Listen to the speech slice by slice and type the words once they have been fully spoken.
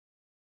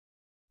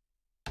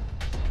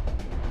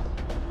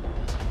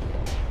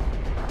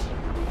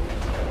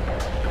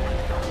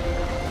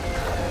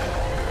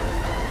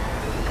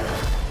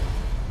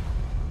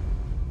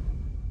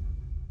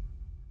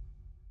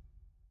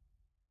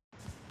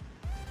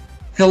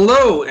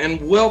Hello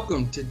and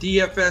welcome to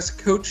DFS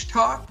Coach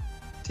Talk.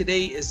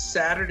 Today is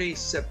Saturday,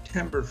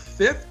 September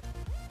 5th,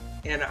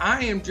 and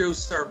I am Joe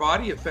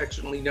Sarvati,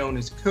 affectionately known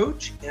as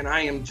Coach, and I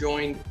am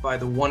joined by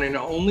the one and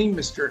only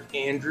Mr.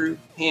 Andrew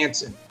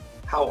Hansen.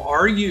 How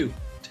are you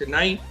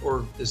tonight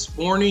or this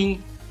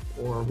morning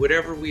or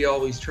whatever we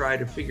always try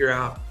to figure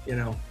out,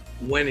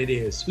 when it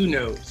is? Who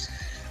knows?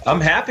 I'm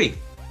happy.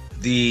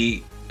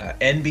 The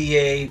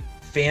NBA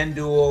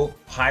FanDuel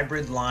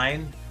hybrid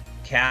line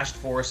cashed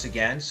for us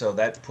again, so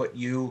that put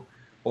you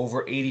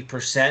over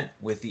 80%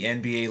 with the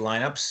NBA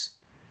lineups,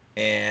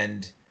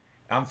 and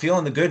I'm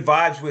feeling the good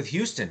vibes with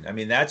Houston. I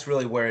mean, that's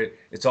really where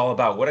it's all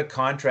about. What a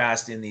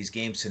contrast in these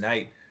games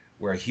tonight,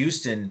 where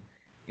Houston,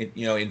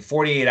 in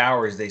 48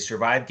 hours they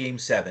survived Game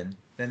 7,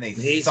 then they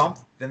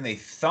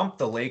thumped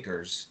the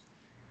Lakers,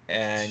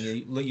 and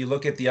you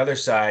look at the other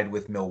side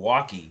with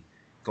Milwaukee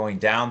going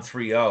down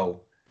 3-0.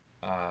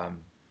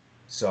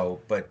 So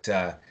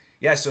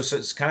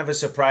it's kind of a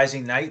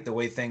surprising night the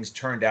way things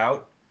turned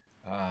out.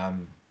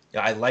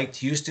 I liked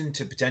Houston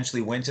to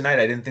potentially win tonight.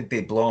 I didn't think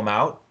they'd blow them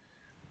out,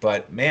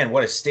 but man,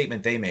 what a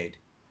statement they made.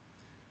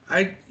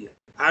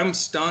 I'm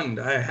stunned,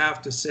 I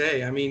have to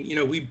say. I mean,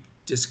 we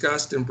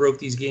discussed and broke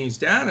these games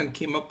down and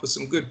came up with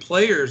some good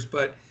players,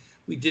 but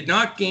we did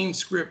not game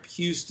script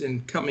Houston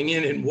coming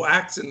in and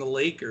waxing the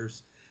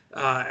Lakers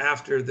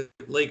after the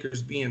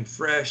Lakers being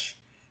fresh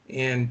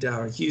and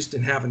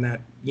Houston having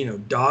that,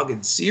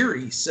 dogged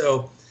series.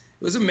 So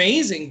it was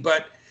amazing.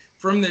 But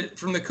from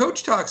the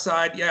Coach Talk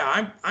side,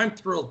 yeah, I'm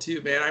thrilled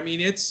too, man. I mean,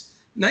 it's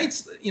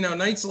nights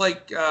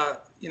like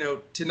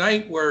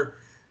tonight where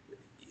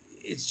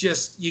it's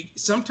just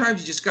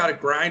sometimes you just got to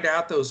grind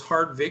out those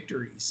hard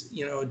victories.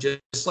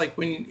 Just like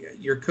when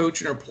you're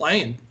coaching or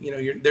playing.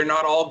 They're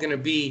not all going to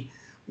be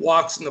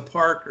walks in the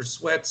park or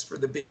sweats for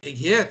the big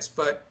hits,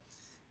 but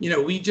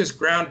we just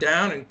ground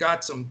down and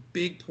got some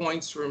big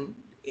points from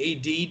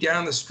AD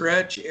down the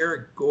stretch.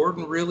 Eric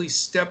Gordon really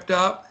stepped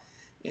up,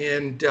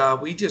 and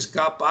we just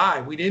got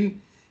by.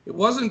 It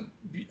wasn't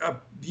a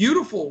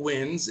beautiful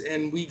wins,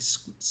 and we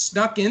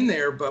snuck in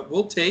there, but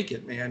we'll take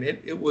it, man.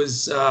 It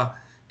was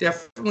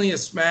definitely a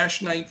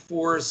smash night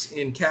for us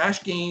in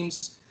cash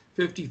games,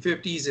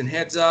 50-50s and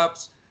heads up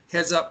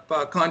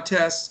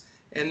contests.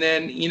 And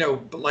then,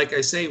 but like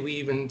I say, we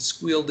even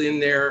squealed in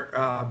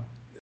there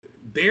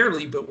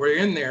barely, but we're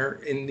in there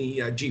in the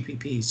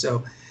GPP.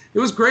 So it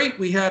was great.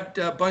 We had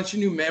a bunch of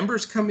new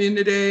members come in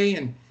today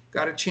and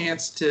got a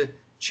chance to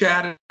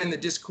chat in the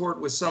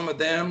Discord with some of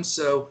them.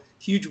 So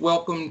huge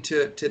welcome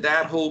to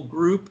that whole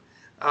group.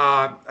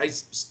 We'll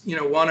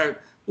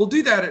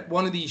do that at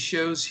one of these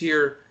shows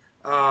here.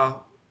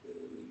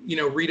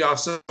 Read off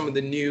some of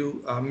the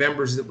new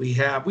members that we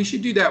have. We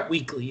should do that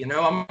weekly.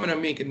 I'm going to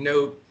make a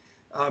note.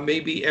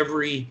 Maybe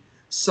every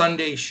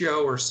Sunday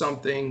show or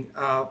something,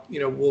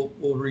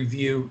 we'll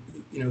review,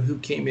 who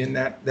came in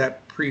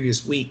that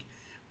previous week.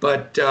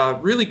 But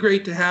really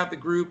great to have the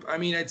group. I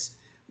mean, it's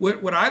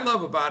what I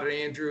love about it,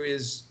 Andrew,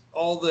 is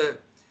all the,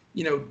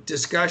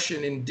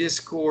 discussion in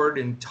Discord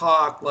and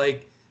talk.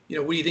 Like,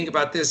 what do you think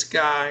about this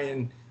guy?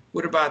 And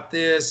what about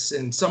this?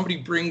 And somebody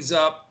brings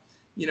up,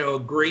 a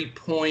great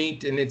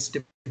point, and it's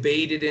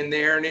debated in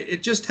there. And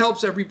it just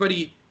helps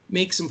everybody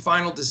make some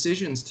final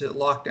decisions to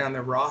lock down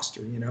their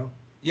roster,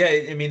 Yeah,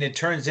 I mean, it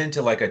turns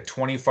into like a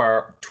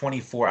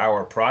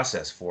 24-hour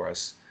process for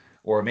us,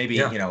 or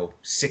maybe,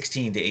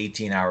 16 to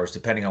 18 hours,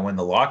 depending on when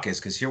the lock is.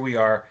 Because here we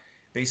are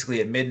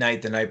basically at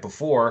midnight the night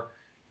before.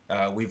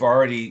 We've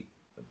already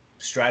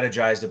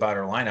strategized about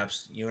our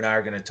lineups. You and I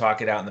are going to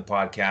talk it out in the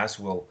podcast.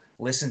 We'll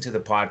listen to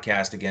the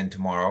podcast again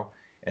tomorrow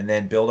and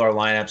then build our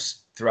lineups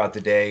throughout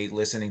the day,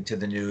 listening to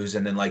the news.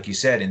 And then, like you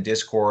said, in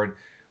Discord,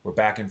 we're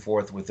back and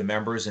forth with the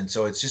members. And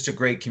so it's just a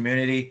great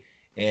community.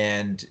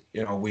 And,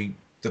 the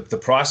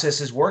process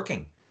is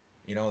working.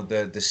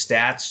 The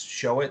stats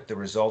show it, the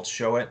results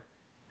show it.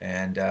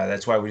 And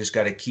that's why we just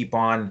got to keep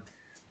on,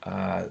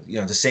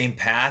 the same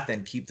path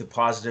and keep the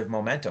positive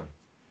momentum.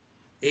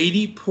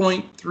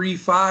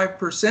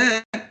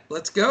 80.35%.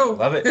 Let's go.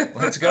 Love it.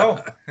 Let's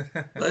go.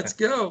 Let's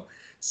go.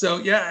 So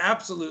yeah,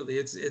 absolutely.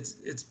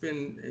 It's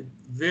been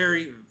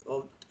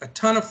a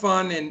ton of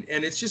fun, and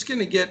it's just going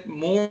to get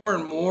more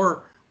and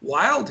more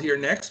wild here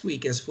next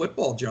week as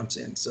football jumps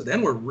in. So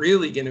then we're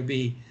really going to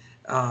be,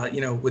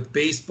 with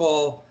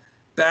baseball,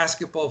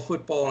 basketball,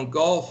 football, and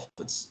golf,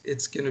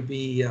 it's going to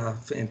be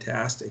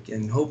fantastic.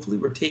 And hopefully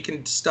we're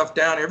taking stuff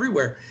down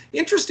everywhere.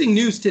 Interesting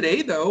news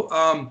today, though.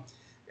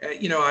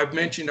 I've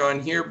mentioned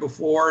on here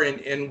before,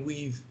 and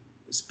we've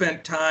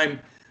spent time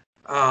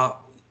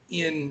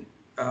in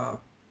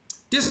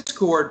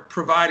Discord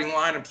providing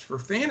lineups for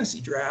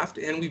fantasy draft,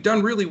 and we've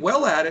done really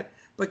well at it.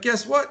 But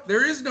guess what?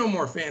 There is no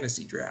more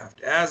fantasy draft.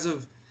 As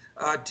of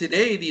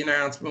today, the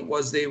announcement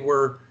was they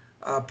were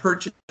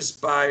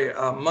purchased by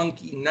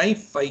Monkey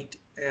Knife Fight,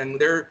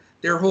 and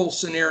their whole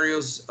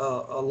scenario's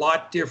a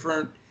lot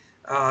different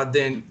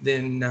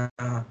than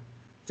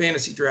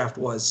fantasy draft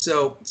was.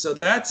 So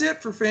that's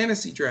it for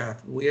fantasy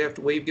draft. We have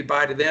to wave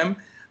goodbye to them.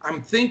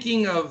 I'm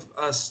thinking of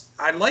us.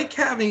 I like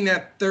having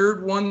that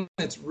third one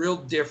that's real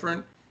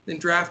different than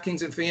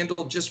DraftKings and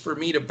FanDuel, just for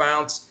me to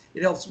bounce.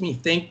 It helps me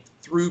think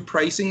through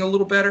pricing a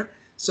little better.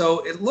 So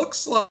it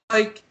looks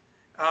like,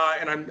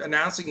 and I'm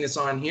announcing this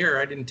on here,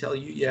 I didn't tell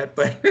you yet,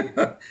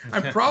 but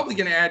I'm probably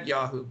going to add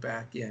Yahoo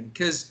back in,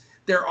 because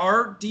there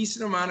are a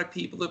decent amount of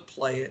people that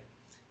play it.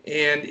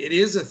 And it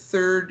is a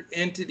third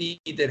entity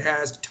that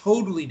has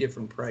totally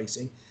different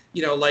pricing.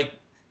 Like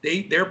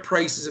their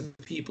prices of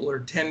people are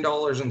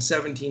 $10 and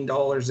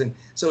 $17, and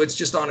so it's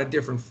just on a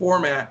different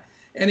format.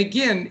 And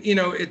again,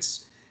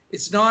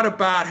 it's not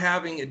about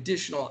having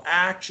additional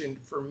action.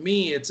 For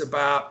me, it's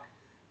about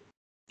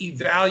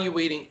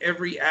evaluating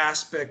every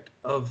aspect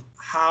of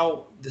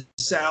how the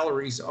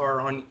salaries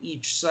are on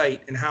each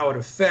site and how it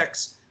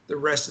affects the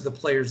rest of the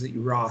players that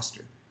you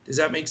roster. Does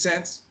that make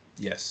sense?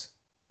 Yes.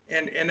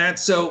 And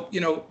that's so,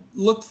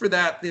 look for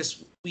that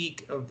this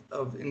week of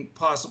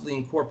possibly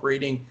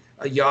incorporating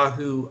a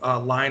Yahoo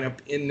lineup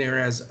in there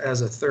as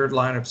a third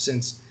lineup,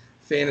 since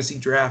fantasy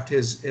draft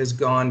has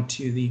gone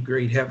to the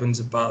great heavens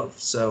above.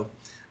 So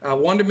I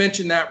wanted to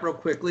mention that real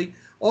quickly.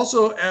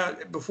 Also,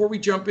 before we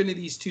jump into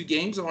these two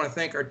games, I want to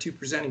thank our two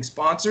presenting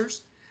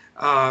sponsors.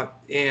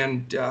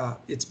 And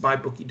it's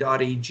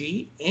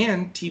mybookie.ag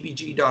and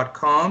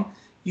tbg.com.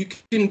 You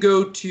can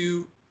go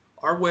to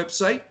our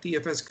website,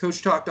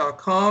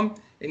 dfscoachtalk.com,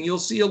 and you'll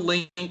see a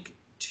link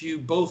to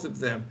both of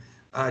them.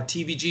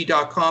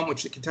 tvg.com,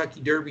 which the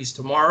Kentucky Derby's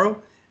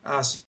tomorrow.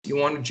 So you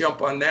want to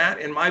jump on that.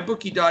 And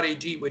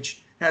mybookie.ag,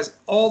 which has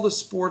all the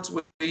sports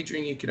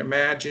wagering you can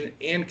imagine,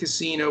 and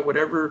casino,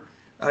 whatever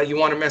you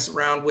want to mess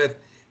around with.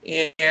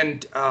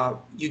 And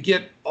you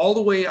get all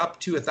the way up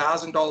to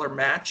 $1,000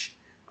 match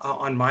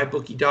on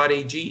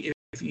mybookie.ag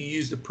if you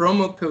use the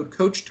promo code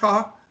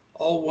CoachTalk,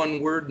 all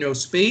one word, no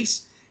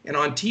space. And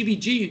on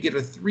TVG, you get a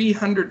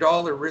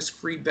 $300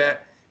 risk-free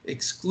bet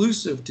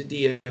exclusive to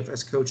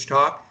DFS Coach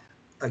Talk,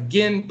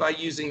 again, by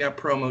using that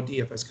promo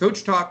DFS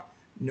Coach Talk,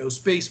 no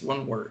space,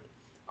 one word.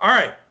 All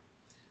right,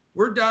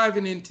 we're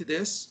diving into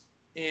this,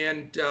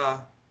 and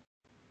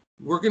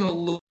we're going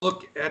to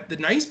look at the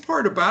nice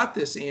part about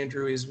this,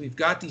 Andrew, is we've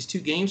got these two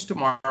games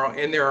tomorrow,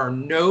 and there are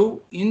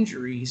no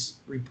injuries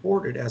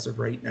reported as of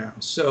right now.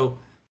 So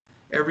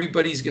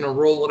everybody's going to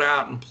roll it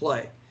out and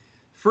play.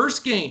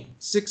 First game,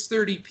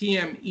 6:30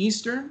 p.m.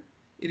 Eastern.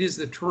 It is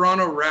the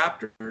Toronto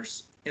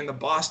Raptors and the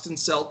Boston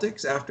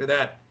Celtics after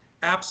that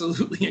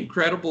absolutely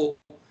incredible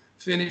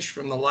finish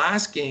from the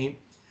last game.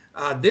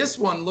 This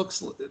one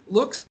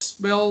looks,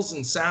 smells,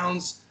 and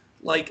sounds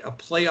like a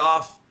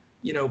playoff,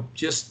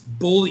 just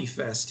bully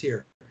fest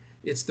here.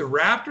 It's the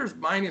Raptors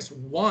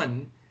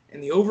 -1,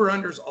 and the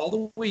over-under's all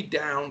the way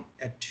down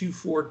at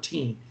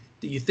 214.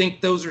 Do you think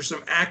those are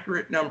some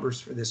accurate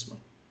numbers for this one?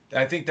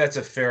 I think that's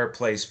a fair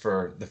place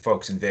for the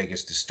folks in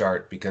Vegas to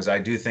start, because I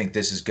do think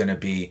this is going to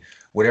be,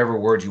 whatever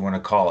word you want to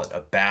call it,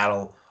 a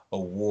battle, a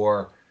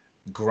war,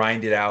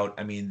 grind it out.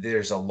 I mean,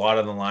 there's a lot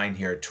on the line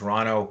here.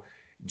 Toronto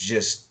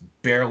just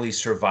barely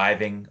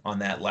surviving on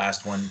that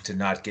last one to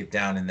not get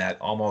down in that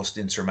almost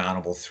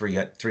insurmountable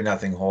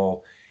 3-0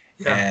 hole.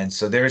 Yeah. And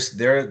so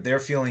they're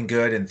feeling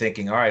good and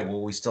thinking, all right,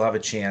 well, we still have a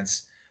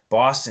chance.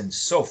 Boston's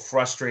so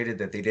frustrated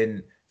that they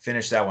didn't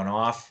finish that one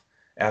off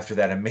after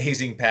that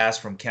amazing pass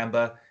from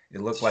Kemba. It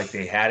looked like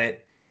they had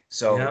it.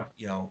 So,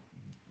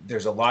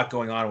 there's a lot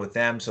going on with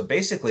them. So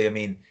basically,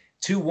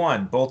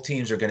 2-1, both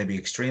teams are going to be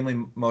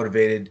extremely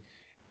motivated.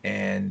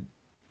 And,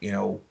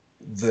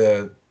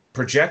 the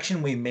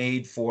projection we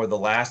made for the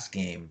last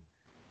game,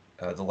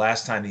 the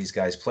last time these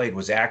guys played,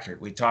 was accurate.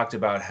 We talked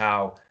about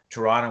how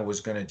Toronto was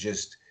going to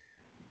just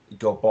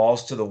go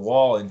balls to the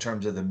wall in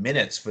terms of the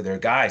minutes for their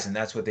guys, and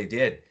that's what they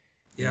did.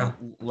 Yeah.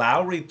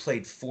 Lowry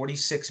played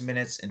 46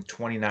 minutes and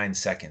 29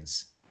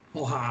 seconds.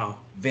 Wow.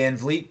 Van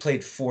Vliet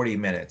played 40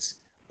 minutes.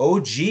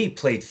 OG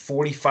played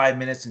 45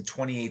 minutes and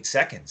 28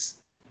 seconds.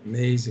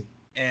 Amazing.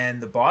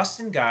 And the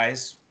Boston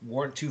guys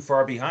weren't too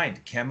far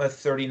behind. Kemba,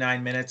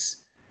 39 minutes.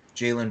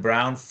 Jaylen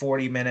Brown,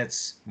 40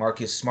 minutes.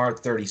 Marcus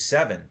Smart,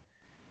 37.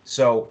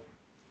 So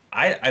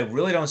I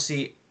really don't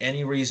see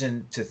any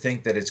reason to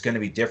think that it's going to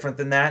be different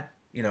than that.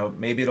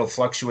 Maybe it'll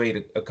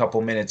fluctuate a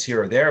couple minutes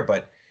here or there,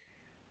 but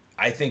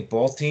I think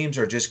both teams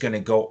are just going to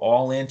go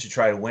all in to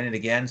try to win it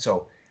again.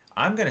 So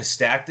I'm going to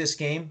stack this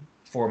game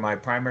for my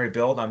primary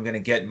build. I'm going to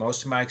get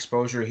most of my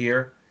exposure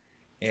here.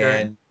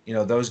 And,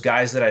 those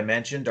guys that I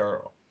mentioned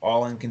are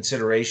all in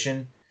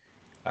consideration.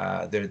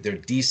 They're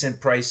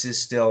decent prices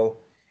still.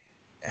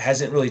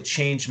 Hasn't really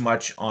changed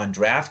much on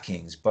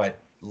DraftKings, but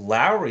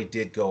Lowry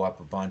did go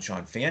up a bunch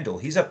on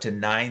FanDuel. He's up to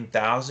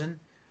 9,000.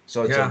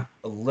 So it's a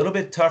little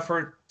bit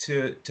tougher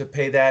to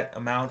pay that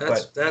amount.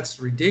 That's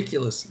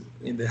ridiculous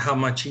how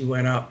much he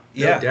went up.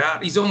 No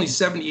doubt. He's only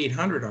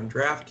 7,800 on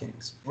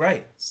DraftKings.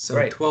 Right. So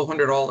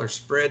 $1,200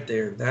 spread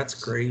there. That's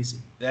crazy.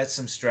 That's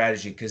some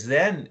strategy, because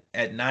then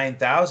at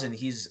 9,000,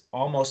 he's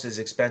almost as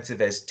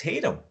expensive as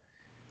Tatum,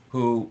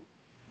 who,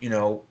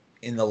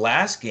 in the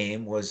last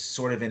game was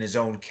sort of in his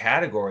own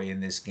category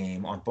in this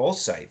game on both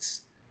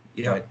sites.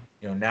 Yeah.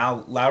 But,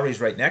 now Lowry's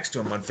right next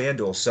to him on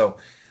FanDuel. So,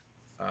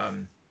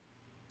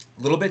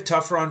 A little bit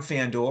tougher on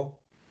FanDuel,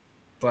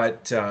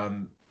 but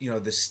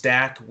the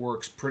stack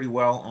works pretty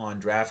well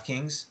on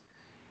DraftKings.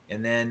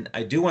 And then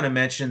I do want to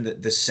mention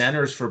that the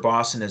centers for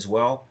Boston as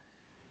well.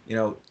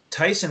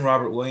 Tice and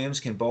Robert Williams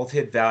can both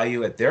hit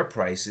value at their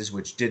prices,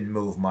 which didn't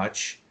move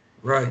much.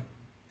 Right.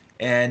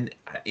 And,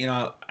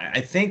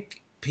 I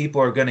think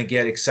people are going to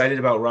get excited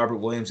about Robert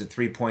Williams at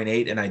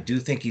 3.8, and I do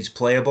think he's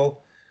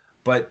playable.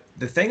 But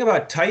the thing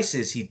about Tice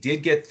is he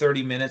did get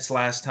 30 minutes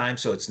last time,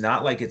 so it's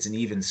not like it's an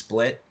even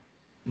split.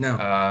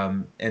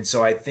 No. And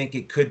so I think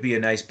it could be a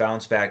nice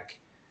bounce back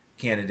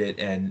candidate.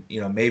 And,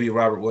 maybe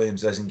Robert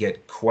Williams doesn't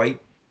get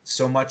quite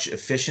so much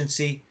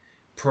efficiency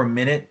per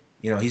minute.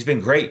 He's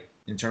been great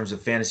in terms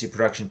of fantasy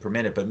production per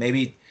minute, but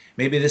maybe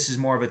this is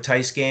more of a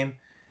Tice game.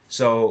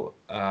 So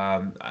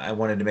I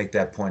wanted to make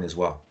that point as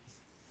well.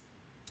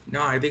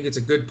 No, I think it's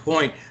a good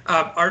point.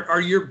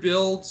 Are your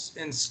builds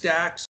and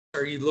stacks,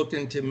 are you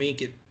looking to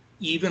make it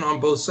even on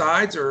both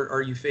sides, or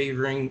are you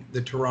favoring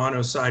the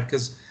Toronto side?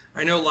 Because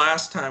I know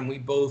last time we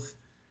both,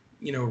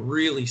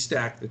 really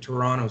stacked the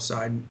Toronto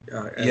side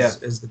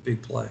as the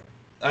big play.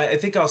 I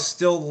think I'll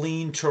still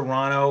lean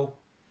Toronto.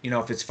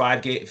 If it's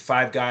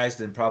five guys,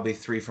 then probably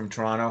 3 from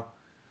Toronto.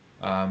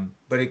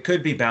 But it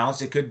could be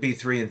balanced. It could be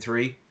 3 and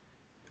 3.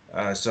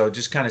 So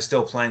just kind of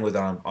still playing with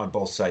it on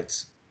both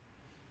sites.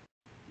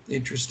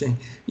 Interesting.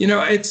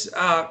 It's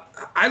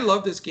I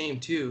love this game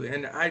too,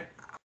 and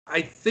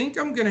I think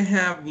I'm going to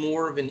have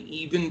more of an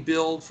even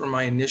build for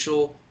my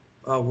initial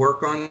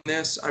work on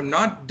this. I'm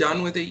not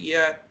done with it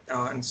yet,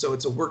 and so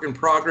it's a work in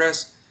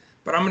progress.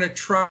 But I'm going to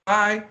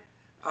try,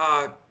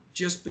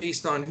 just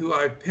based on who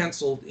I've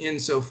penciled in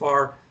so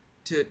far,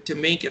 to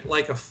make it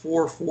like a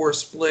 4-4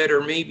 split,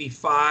 or maybe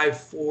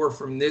 5-4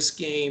 from this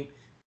game,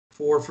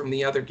 4 from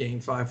the other game,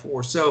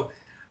 5-4. So,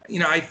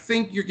 I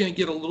think you're going to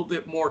get a little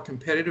bit more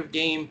competitive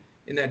game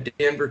in that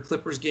Denver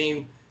Clippers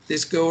game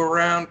this go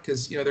around,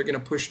 because they're going to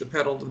push the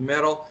pedal to the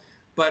metal.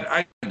 But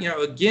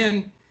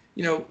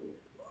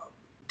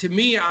to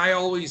me, I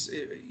always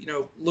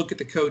look at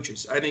the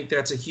coaches. I think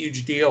that's a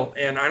huge deal,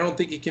 and I don't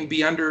think it can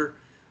be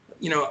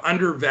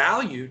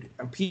undervalued.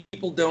 And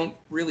people don't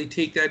really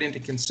take that into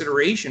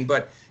consideration.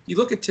 But you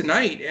look at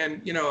tonight,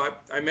 and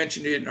I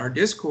mentioned it in our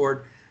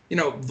Discord.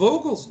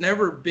 Vogel's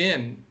never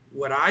been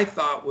what I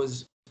thought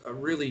was a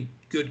really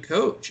good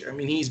coach. I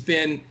mean, he's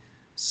been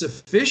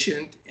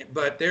sufficient,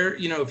 but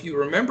if you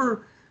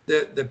remember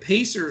the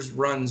Pacers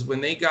runs when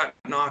they got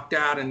knocked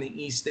out in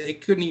the East, they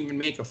couldn't even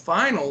make a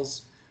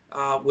finals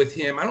with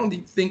him. I don't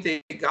even think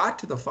they got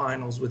to the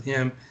finals with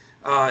him,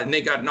 and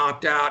they got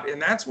knocked out.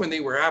 And that's when they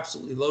were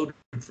absolutely loaded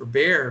for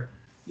bear.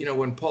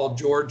 When Paul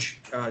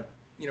George,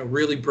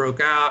 really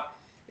broke out,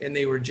 and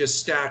they were just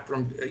stacked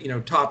from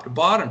top to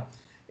bottom.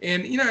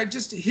 And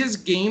just his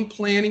game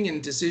planning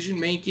and decision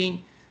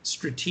making,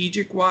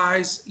 strategic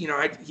wise,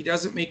 he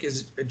doesn't make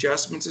his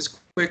adjustments as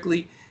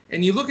quickly.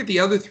 And you look at the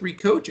other 3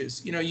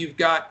 coaches. You've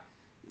got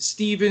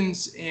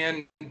Stevens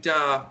and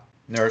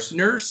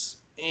Nurse,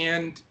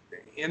 and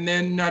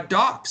then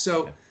Doc.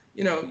 So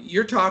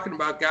you're talking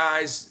about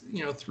guys.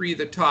 3 of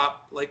the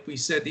top, like we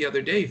said the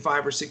other day,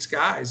 5 or 6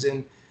 guys,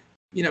 and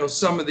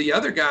some of the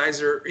other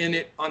guys are in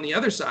it on the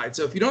other side.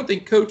 So if you don't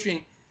think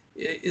coaching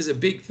is a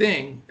big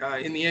thing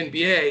in the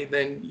NBA,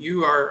 then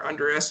you are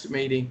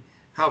underestimating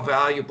how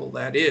valuable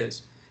that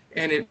is.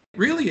 And it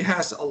really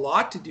has a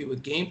lot to do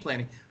with game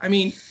planning. I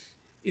mean,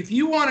 if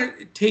you want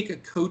to take a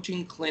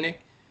coaching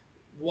clinic,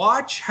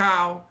 watch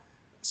how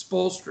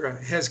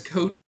Spoelstra has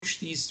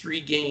coached these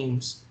 3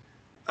 games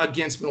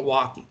against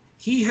Milwaukee.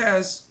 He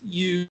has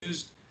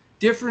used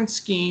different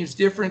schemes,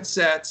 different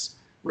sets,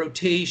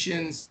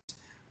 rotations.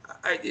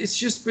 It's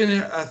just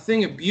been a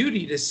thing of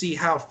beauty to see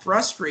how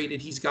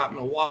frustrated he's got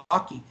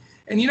Milwaukee.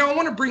 And, I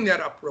want to bring that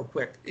up real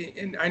quick.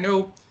 And I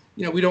know,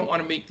 we don't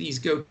want to make these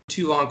go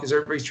too long because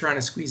everybody's trying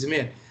to squeeze them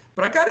in.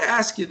 But I got to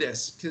ask you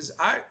this, because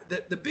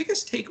the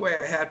biggest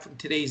takeaway I had from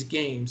today's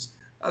games,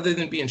 other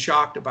than being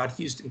shocked about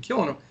Houston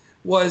killing them,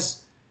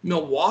 was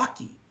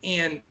Milwaukee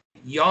and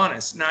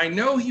Giannis. Now, I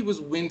know he was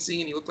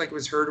wincing and he looked like he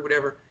was hurt or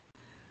whatever.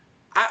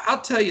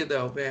 I'll tell you,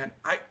 though, man,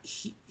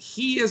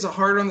 he is a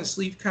heart on the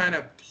sleeve kind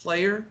of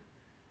player.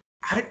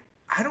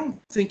 I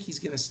don't think he's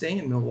going to stay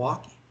in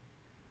Milwaukee.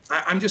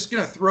 I'm just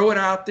going to throw it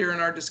out there in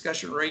our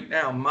discussion right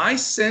now. My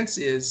sense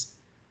is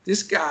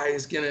this guy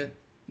is going to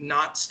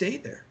not stay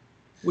there.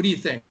 What do you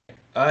think?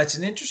 It's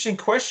an interesting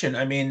question.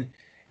 I mean,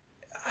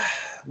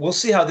 we'll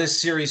see how this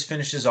series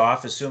finishes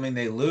off, assuming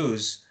they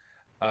lose.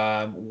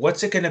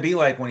 What's it going to be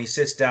like when he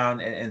sits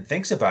down and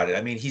thinks about it?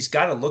 I mean, he's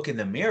got to look in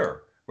the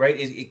mirror, right?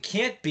 It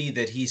can't be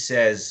that he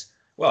says,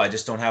 well, I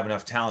just don't have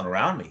enough talent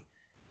around me.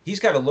 He's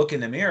got to look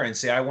in the mirror and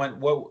say, what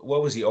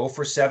was he, 0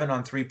 for 7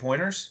 on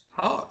 3-pointers?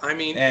 Oh, I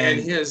mean, and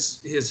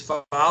his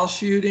foul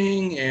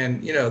shooting,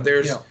 and,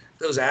 there's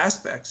those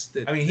aspects.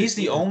 He's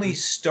the only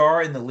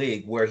star in the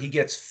league where he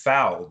gets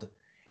fouled,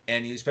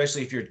 and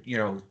especially if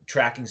you're,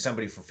 tracking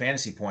somebody for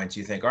fantasy points,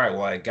 you think, all right,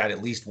 well, I got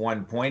at least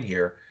 1 point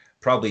here,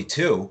 probably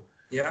 2.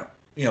 Yeah.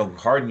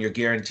 Harden, you're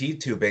guaranteed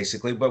to,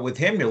 basically. But with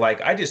him, you're like,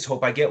 I just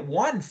hope I get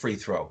 1 free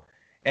throw.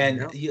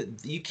 And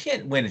you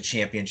can't win a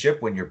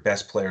championship when your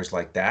best player's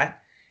like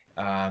that.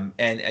 And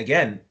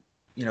again,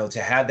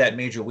 to have that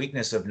major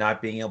weakness of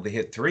not being able to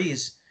hit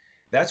threes,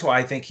 that's why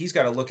I think he's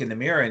got to look in the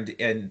mirror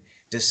and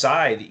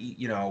decide,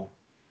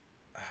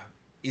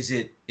 is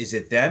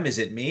it them? Is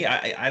it me?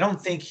 I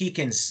don't think he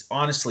can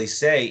honestly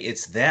say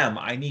it's them.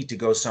 I need to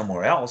go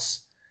somewhere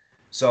else.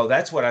 So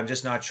that's what I'm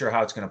just not sure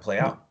how it's going to play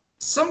out.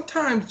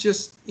 Sometimes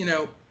just,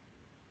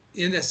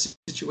 in a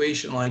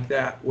situation like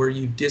that where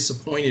you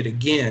disappointed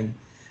again,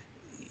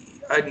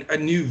 a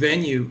new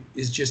venue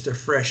is just a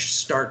fresh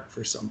start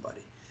for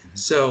somebody. Mm-hmm.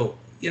 So,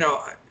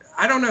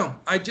 I don't know.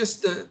 I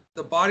just,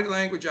 the body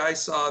language I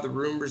saw, the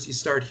rumors you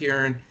start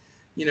hearing,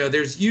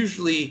 there's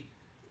usually,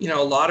 a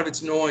lot of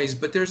it's noise,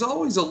 but there's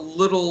always a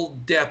little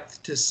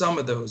depth to some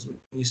of those when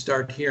you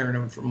start hearing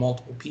them from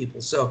multiple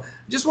people. So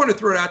I just want to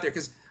throw it out there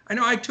because I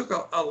know I took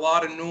a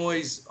lot of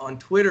noise on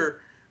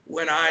Twitter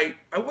when I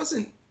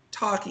wasn't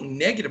talking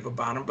negative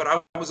about him, but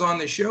I was on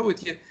the show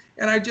with you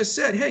and I just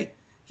said, hey,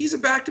 he's a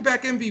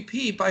back-to-back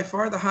MVP, by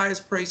far the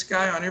highest priced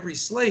guy on every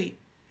slate,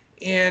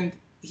 and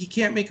he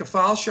can't make a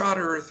foul shot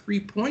or a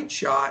three-point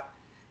shot.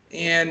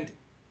 And,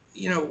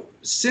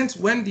 since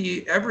when do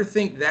you ever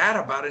think that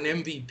about an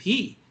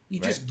MVP? You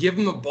right. Just give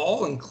him the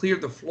ball and clear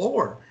the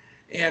floor.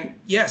 And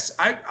yes,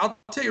 I'll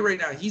tell you right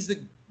now, he's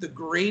the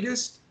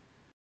greatest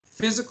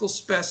physical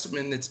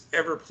specimen that's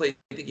ever played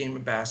the game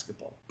of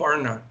basketball,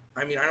 bar none.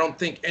 I mean, I don't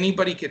think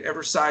anybody could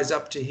ever size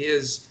up to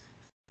his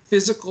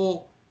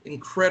physical,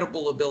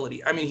 incredible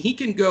ability. I mean, he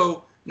can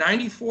go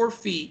 94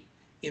 feet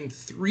in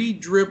 3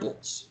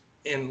 dribbles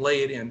and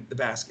lay it in the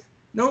basket.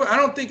 No, I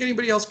don't think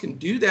anybody else can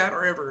do that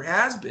or ever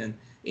has been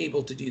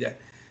able to do that.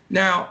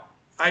 Now,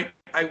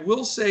 I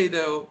will say,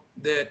 though,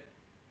 that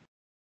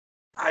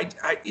I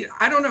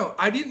don't know.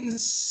 I didn't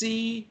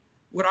see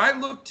what I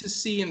look to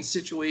see in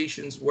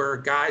situations where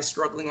a guy's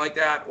struggling like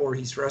that or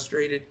he's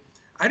frustrated.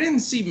 I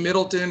didn't see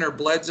Middleton or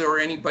Bledsoe or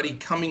anybody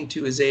coming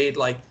to his aid,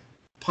 like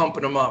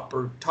pumping him up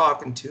or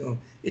talking to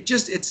him.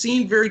 It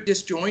seemed very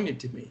disjointed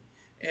to me.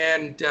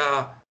 And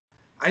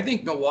I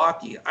think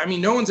Milwaukee, I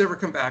mean, no one's ever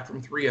come back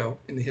from 3-0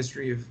 in the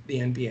history of the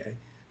NBA.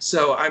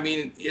 So, I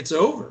mean, it's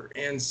over.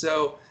 And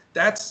so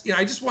that's,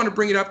 I just want to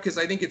bring it up because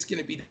I think it's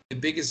going to be the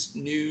biggest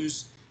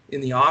news in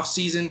the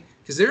offseason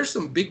because there's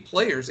some big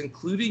players,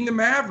 including the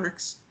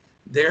Mavericks.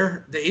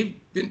 They've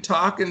been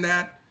talking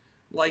that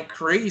like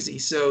crazy.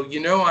 So,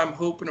 I'm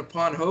hoping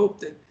upon hope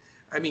that,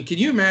 I mean, can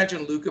you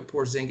imagine Luka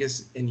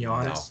Porzingis and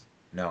Giannis?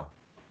 No,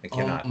 I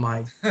cannot. Oh,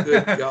 my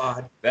good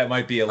God. That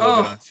might be a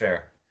little bit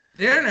unfair.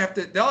 They'll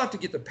have to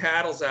get the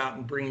paddles out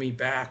and bring me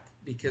back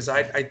because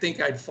I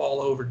think I'd fall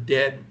over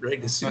dead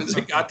right as soon as I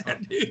got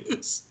that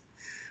news.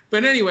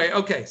 But anyway,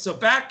 okay, so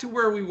back to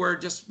where we were.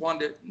 Just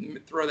wanted to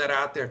throw that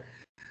out there.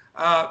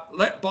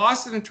 Let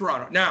Boston and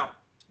Toronto. Now,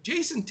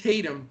 Jason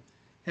Tatum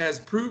has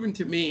proven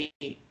to me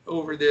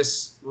over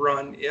this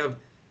run of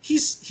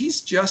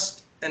he's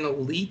just an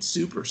elite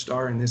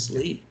superstar in this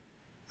league.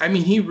 I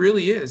mean, he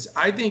really is.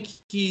 I think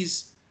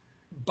he's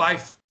by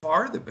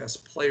far the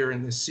best player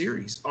in this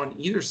series on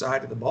either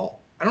side of the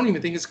ball. I don't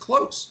even think it's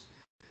close.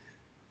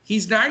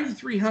 He's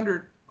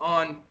 9,300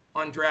 on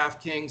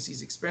DraftKings.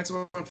 He's expensive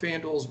on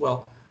FanDuel as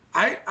well.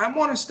 I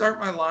want to start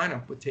my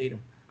lineup with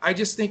Tatum. I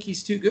just think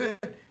he's too good.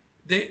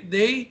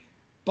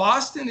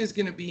 Boston is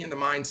going to be in the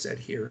mindset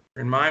here,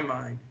 in my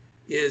mind,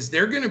 is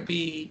they're going to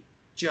be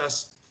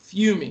just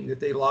fuming that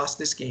they lost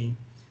this game.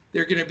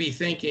 They're going to be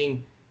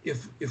thinking,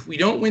 if we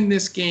don't win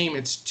this game,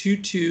 it's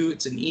 2-2,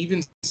 it's an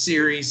even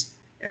series,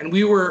 and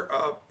we were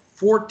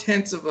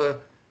 4/10 of a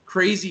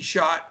crazy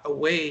shot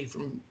away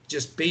from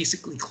just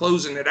basically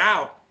closing it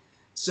out.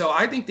 So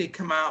I think they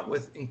come out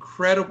with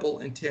incredible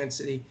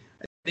intensity.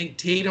 I think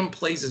Tatum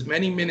plays as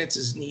many minutes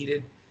as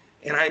needed,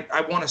 and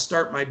I want to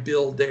start my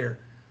build there.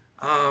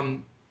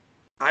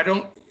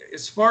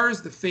 As far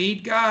as the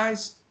fade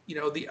guys,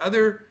 the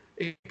other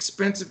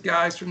expensive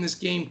guys from this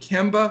game,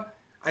 Kemba,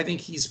 I think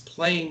he's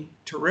playing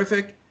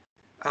terrific.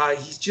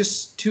 He's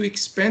just too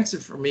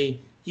expensive for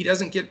me. He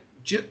doesn't get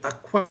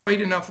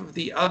quite enough of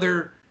the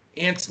other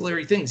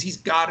ancillary things. He's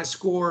got to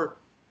score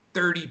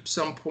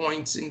 30-some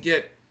points and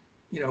get,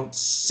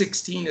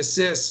 16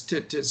 assists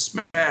to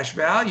smash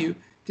value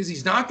because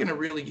he's not going to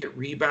really get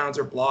rebounds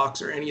or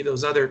blocks or any of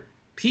those other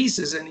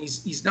pieces, and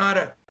he's not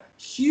a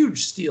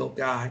huge steal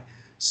guy.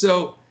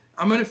 So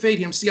I'm going to fade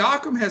him.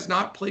 Siakam has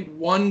not played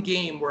one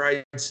game where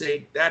I'd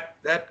say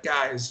that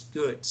guy is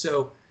good.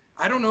 So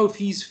I don't know if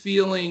he's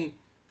feeling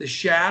the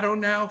shadow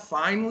now,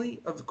 finally,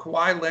 of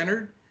Kawhi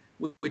Leonard,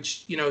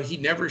 which, he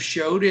never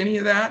showed any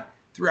of that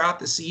throughout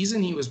the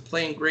season. He was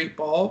playing great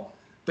ball.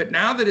 But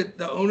now that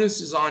the onus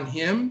is on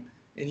him,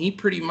 and he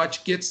pretty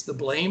much gets the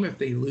blame if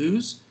they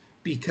lose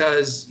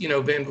because,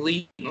 Van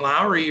Vliet and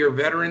Lowry are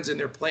veterans and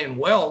they're playing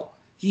well,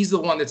 he's the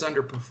one that's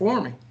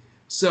underperforming.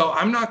 So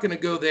I'm not going to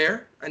go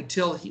there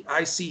until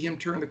I see him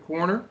turn the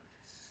corner.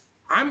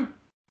 I'm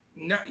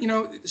not,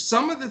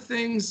 some of the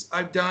things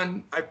I've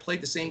done, I've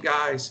played the same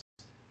guys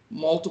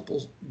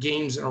multiple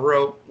games in a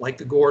row, like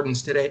the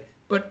Gordons today,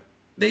 but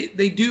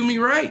they do me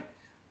right.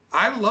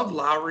 I love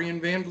Lowry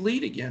and Van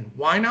Vliet again.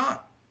 Why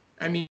not?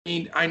 I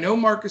mean, I know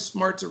Marcus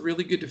Smart's a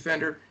really good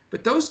defender,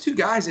 but those two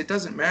guys, it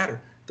doesn't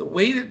matter. The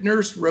way that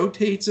Nurse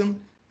rotates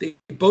them, they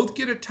both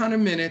get a ton of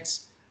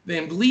minutes.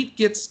 Van Vliet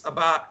gets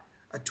about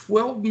a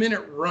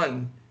 12-minute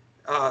run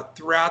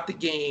throughout the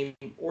game,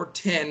 or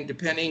 10,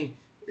 depending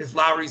if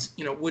Lowry's,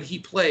 what he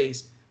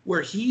plays,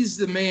 where he's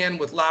the man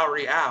with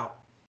Lowry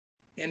out.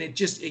 And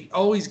it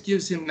always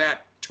gives him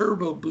that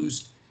turbo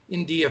boost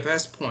in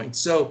DFS points.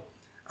 So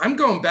I'm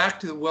going back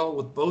to the well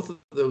with both of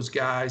those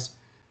guys.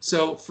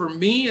 So for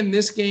me in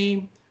this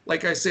game,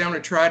 like I say, I'm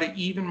going to try to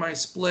even my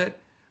split.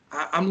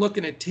 I'm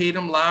looking at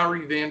Tatum,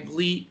 Lowry, Van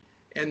Vliet,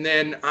 and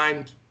then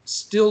I'm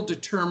still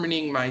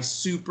determining my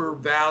super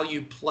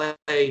value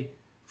play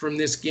from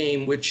this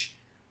game, which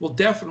will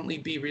definitely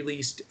be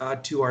released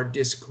to our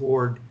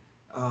Discord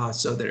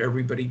so that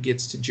everybody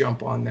gets to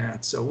jump on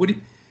that. So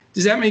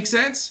does that make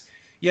sense?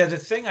 Yeah, the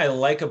thing I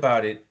like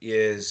about it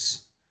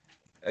is,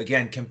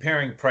 again,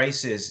 comparing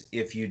prices.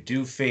 If you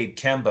do fade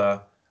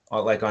Kemba,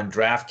 like on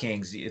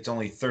DraftKings, it's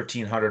only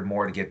 $1,300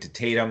 more to get to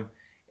Tatum.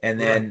 And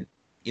then,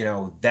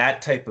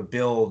 that type of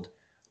build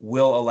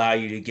will allow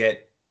you to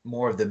get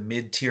more of the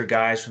mid-tier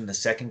guys from the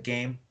second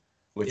game,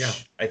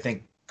 which I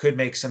think could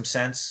make some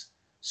sense.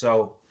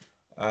 So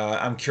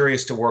I'm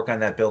curious to work on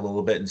that build a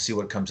little bit and see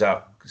what comes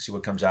out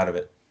of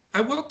it. I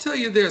will tell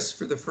you this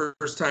for the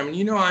first time,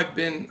 and I've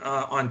been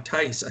on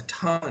Tice a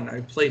ton.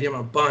 I played him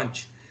a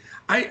bunch.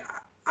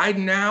 I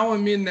now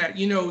am in that,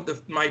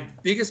 my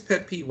biggest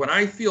pet peeve, when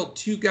I feel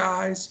two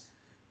guys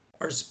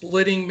are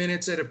splitting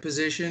minutes at a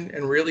position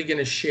and really going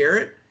to share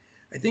it.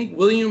 I think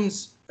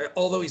Williams,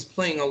 although he's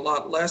playing a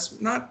lot less,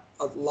 not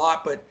a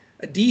lot, but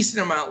a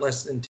decent amount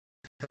less than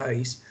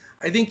Tice,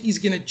 I think he's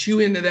going to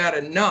chew into that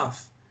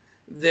enough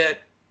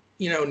that,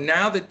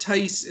 now that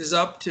Tice is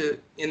up to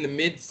in the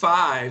mid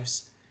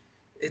fives,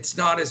 it's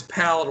not as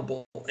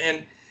palatable.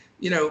 And,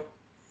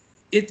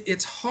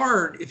 it's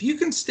hard. If you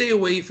can stay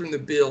away from the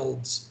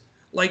builds,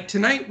 like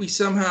tonight we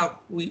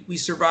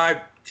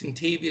survived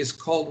Contavious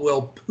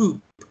Caldwell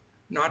poop,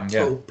 not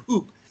toe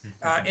poop.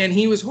 And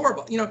he was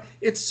horrible.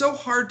 It's so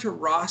hard to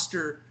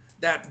roster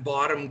that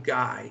bottom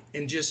guy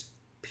and just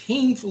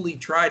painfully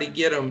try to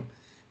get him,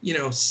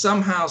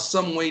 somehow,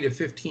 some way to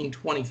 15,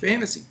 20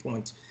 fantasy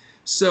points.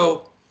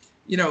 So,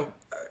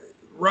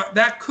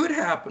 that could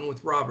happen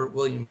with Robert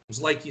Williams,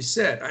 like you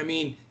said. I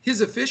mean, his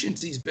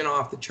efficiency's been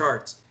off the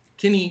charts.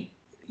 Can he,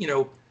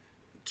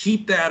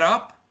 keep that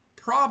up?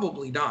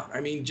 Probably not. I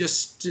mean,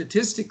 just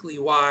statistically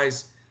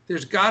wise,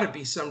 there's got to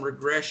be some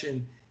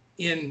regression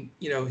in,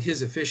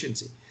 his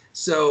efficiency.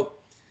 So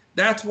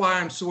that's why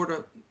I'm sort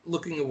of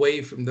looking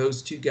away from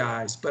those two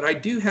guys. But I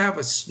do have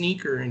a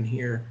sneaker in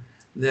here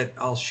that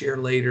I'll share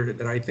later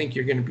that I think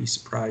you're going to be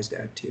surprised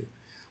at too.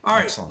 All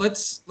right,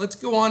 Excellent. let's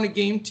go on to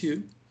game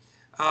two.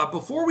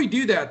 Before we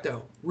do that,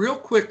 though, real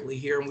quickly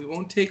here, and we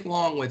won't take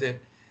long with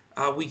it,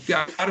 we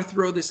got to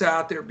throw this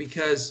out there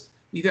because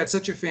we've had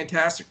such a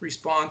fantastic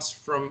response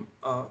from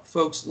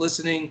folks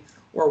listening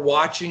or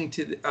watching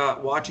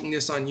watching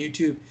this on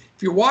YouTube.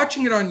 If you're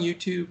watching it on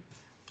YouTube,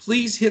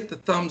 please hit the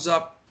thumbs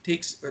up. It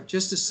takes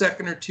just a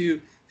second or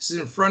two. This is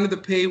in front of the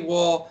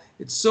paywall.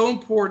 It's so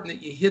important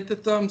that you hit the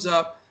thumbs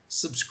up,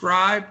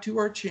 subscribe to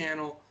our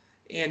channel,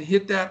 and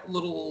hit that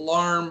little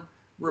alarm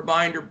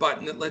reminder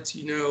button that lets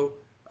you know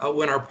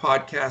when our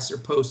podcasts are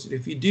posted.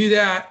 If you do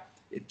that,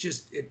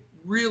 it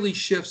really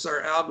shifts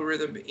our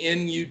algorithm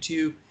in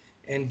YouTube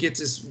and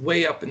gets us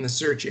way up in the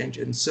search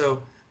engine.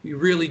 So we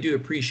really do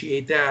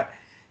appreciate that.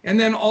 And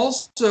then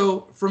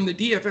also from the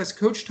DFS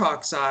Coach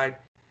Talk side,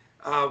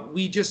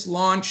 we just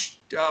launched,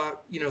 4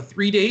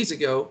 days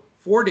ago,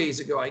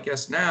 I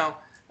guess now,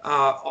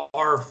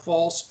 our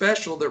fall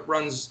special that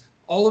runs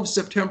all of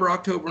September,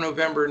 October,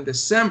 November, and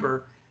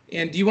December.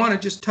 And do you want to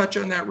just touch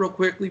on that real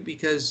quickly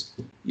because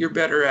you're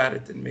better at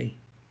it than me?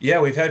 Yeah,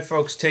 we've had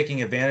folks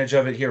taking advantage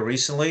of it here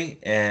recently,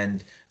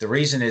 and the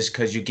reason is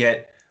because you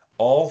get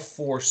all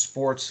 4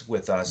 sports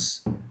with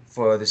us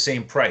for the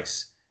same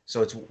price.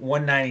 So it's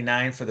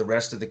 $199 for the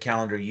rest of the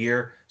calendar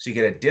year. So you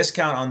get a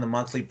discount on the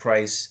monthly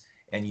price,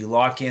 and you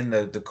lock in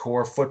the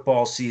core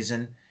football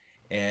season.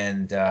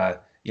 And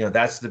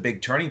that's the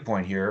big turning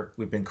point here.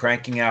 We've been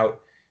cranking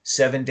out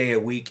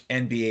 7-day-a-week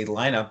NBA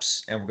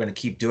lineups, and we're going to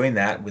keep doing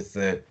that with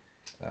the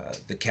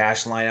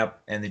cash lineup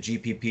and the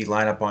GPP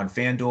lineup on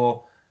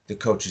FanDuel, the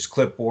coach's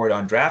clipboard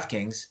on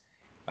DraftKings.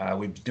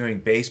 We've been doing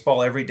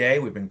baseball every day.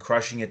 We've been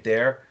crushing it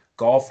there.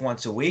 Golf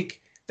once a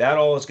week. That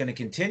all is going to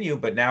continue,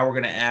 but now we're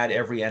going to add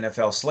every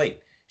NFL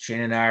slate.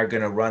 Shane and I are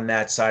going to run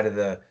that side of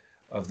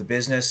the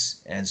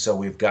business, and so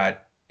we've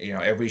got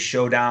every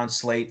showdown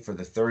slate for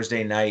the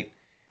Thursday night,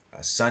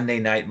 Sunday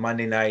night,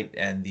 Monday night,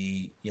 and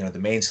the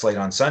main slate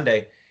on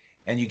Sunday.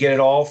 And you get it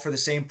all for the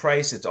same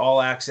price. It's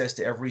all access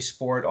to every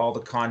sport, all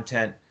the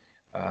content.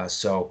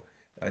 So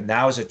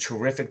now is a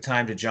terrific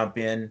time to jump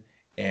in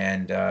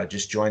and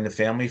just join the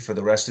family for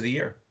the rest of the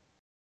year.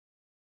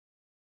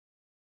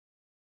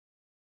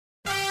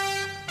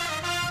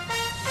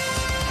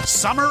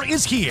 Summer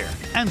is here,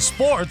 and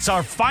sports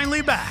are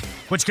finally back,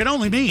 which can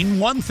only mean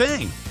one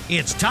thing.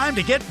 It's time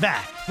to get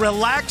back,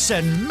 relax,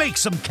 and make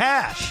some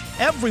cash.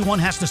 Everyone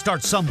has to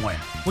start somewhere,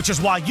 which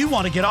is why you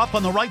want to get off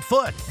on the right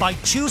foot by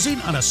choosing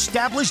an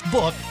established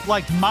book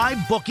like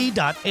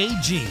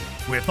MyBookie.ag.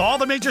 With all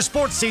the major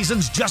sports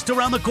seasons just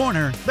around the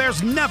corner,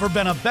 there's never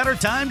been a better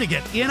time to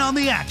get in on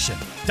the action.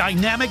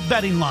 Dynamic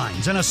betting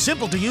lines and a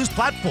simple-to-use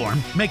platform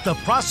make the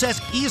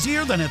process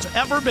easier than it's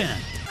ever been.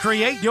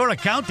 Create your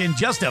account in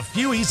just a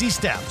few easy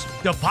steps.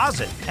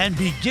 Deposit and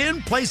begin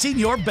placing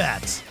your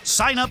bets.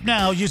 Sign up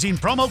now using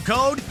promo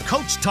code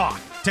COACHTALK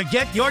to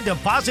get your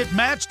deposit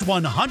matched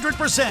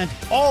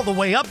 100% all the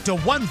way up to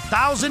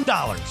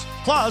 $1,000.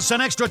 Plus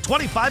an extra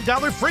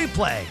 $25 free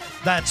play.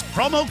 That's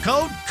promo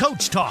code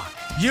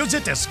COACHTALK. Use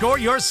it to score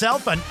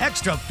yourself an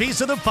extra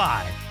piece of the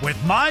pie. With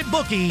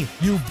MyBookie,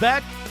 you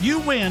bet, you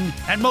win,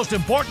 and most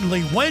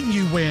importantly, when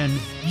you win,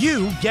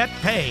 you get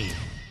paid.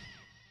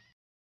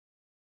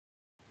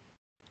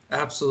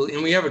 Absolutely,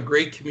 and we have a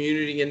great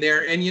community in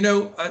there. And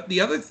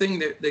the other thing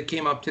that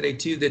came up today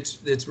too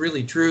that's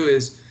really true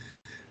is,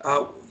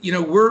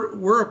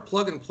 we're a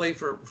plug and play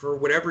for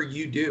whatever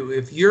you do.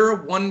 If you're a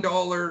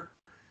 $1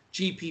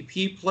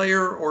 GPP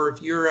player, or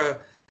if you're a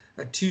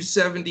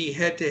 270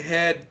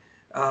 head-to-head,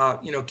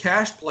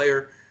 cash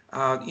player,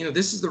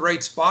 this is the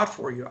right spot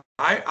for you.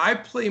 I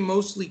play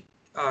mostly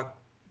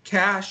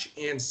cash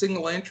and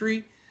single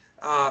entry,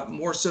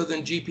 more so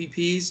than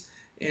GPPs.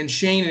 And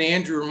Shane and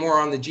Andrew are more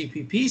on the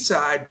GPP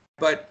side,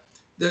 but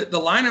the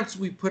lineups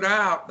we put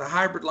out, the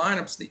hybrid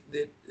lineups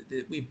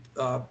that we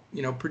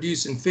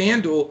produce in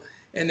FanDuel,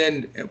 and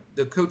then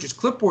the coach's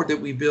clipboard that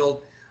we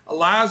build,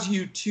 allows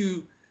you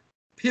to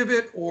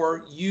pivot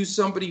or use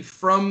somebody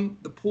from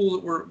the pool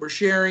that we're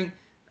sharing,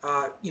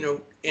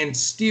 and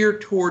steer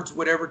towards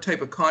whatever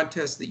type of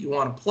contest that you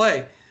want to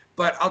play.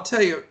 But I'll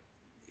tell you,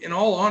 in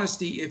all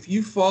honesty, if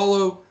you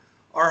follow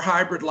our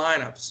hybrid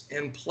lineups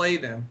and play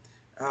them,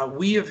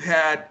 we have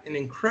had an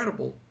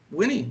incredible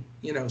winning,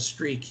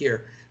 streak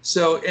here.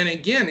 So, and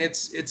again,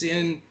 it's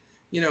in,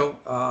 the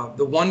 $1,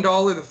 the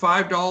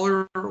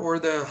 $5, or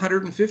the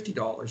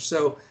 $150.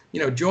 So,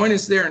 join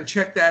us there and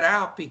check that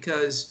out,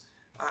 because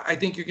I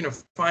think you're going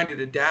to find it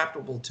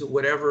adaptable to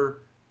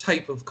whatever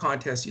type of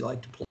contest you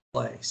like to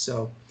play.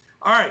 So,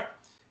 all right,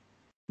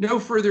 no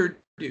further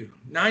ado.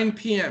 9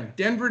 p.m.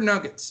 Denver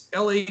Nuggets,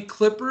 LA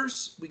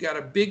Clippers. We got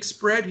a big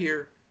spread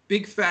here.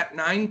 Big fat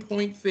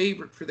 9-point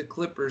favorite for the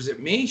Clippers. It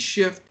may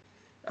shift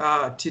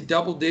to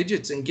double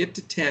digits and get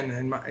to 10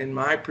 in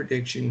my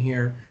prediction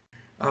here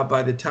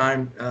by the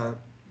time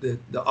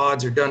the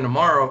odds are done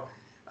tomorrow.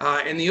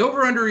 And the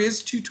over-under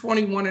is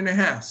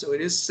 221.5, so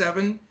it is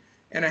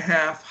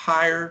 7.5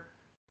 higher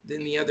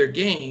than the other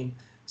game.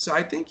 So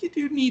I think you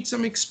do need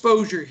some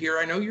exposure here.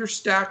 I know you're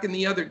stacking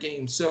the other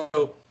game, so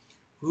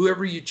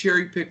whoever you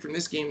cherry pick from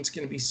this game, it's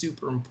going to be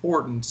super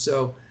important.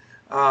 So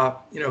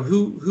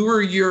who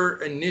are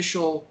your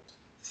initial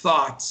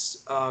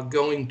thoughts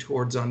going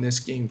towards on this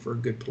game for a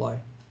good play?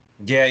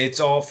 Yeah, it's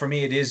all, for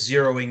me, it is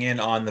zeroing in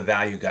on the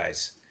value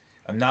guys.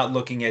 I'm not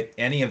looking at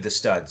any of the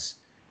studs.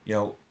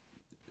 The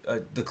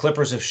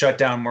Clippers have shut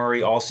down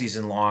Murray all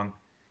season long.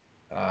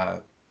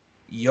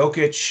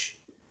 Jokic,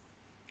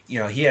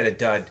 he had a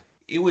dud.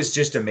 It was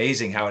just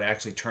amazing how it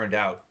actually turned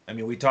out. I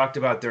mean, we talked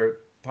about there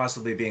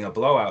possibly being a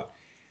blowout,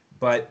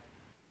 but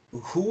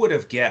who would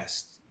have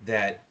guessed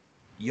that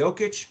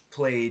Jokic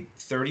played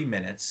 30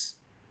 minutes,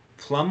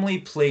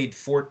 Plumlee played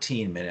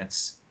 14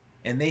 minutes,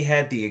 and they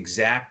had the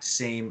exact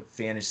same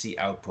fantasy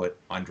output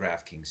on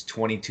DraftKings,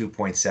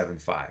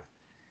 22.75.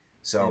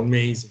 So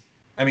amazing.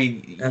 I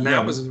mean, and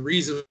that was the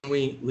reason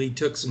we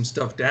took some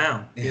stuff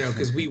down,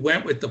 because we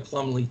went with the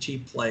Plumlee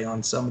cheap play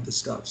on some of the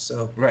stuff.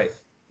 So right,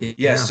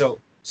 yeah.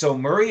 So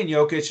Murray and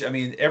Jokic. I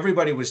mean,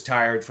 everybody was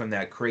tired from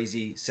that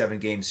crazy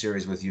 7-game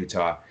series with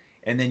Utah,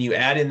 and then you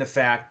add in the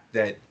fact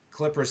that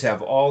Clippers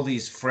have all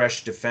these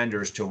fresh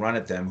defenders to run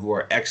at them who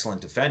are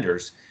excellent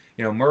defenders.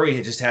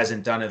 Murray just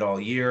hasn't done it all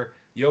year.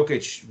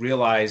 Jokic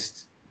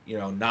realized,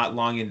 not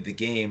long into the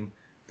game,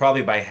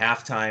 probably by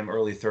halftime,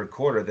 early third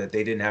quarter, that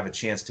they didn't have a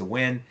chance to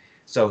win.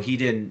 So he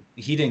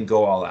didn't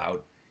go all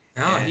out.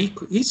 No,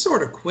 he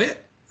sort of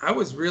quit. I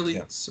was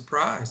really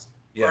surprised.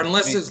 Yeah, or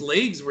unless his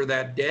legs were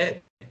that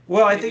dead.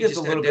 Well, I think it's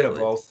a little bit of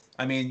both.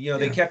 I mean,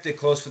 they kept it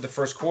close for the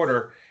first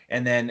quarter.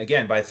 And then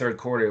again, by third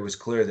quarter, it was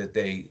clear that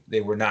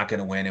they were not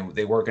going to win and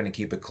they weren't going to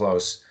keep it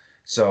close.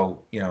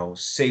 So,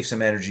 save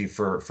some energy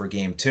for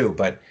game 2.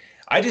 But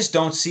I just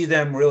don't see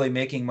them really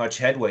making much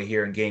headway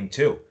here in game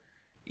 2.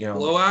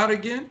 Blowout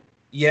again?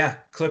 Yeah,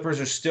 Clippers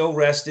are still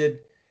rested.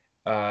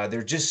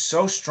 They're just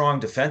so strong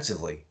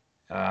defensively.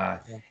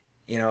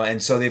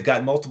 And so they've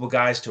got multiple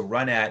guys to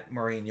run at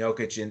Murray and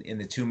Jokic in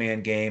the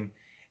 2-man game.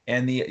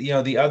 And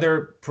the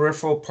other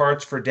peripheral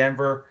parts for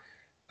Denver,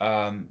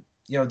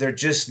 they're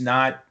just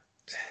not.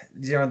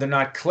 They're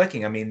not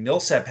clicking. I mean,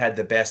 Millsap had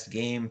the best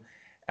game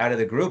out of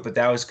the group, but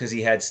that was because he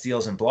had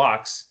steals and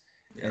blocks.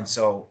 Yeah. And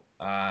so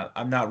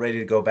I'm not ready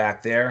to go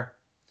back there.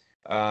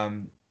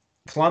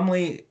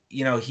 Plumlee,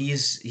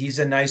 he's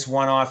a nice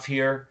one-off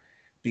here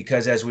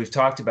because, as we've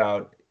talked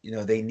about,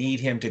 they need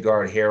him to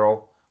guard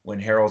Harrell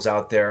when Harrell's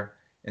out there.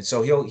 And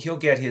so he'll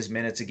get his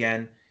minutes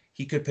again.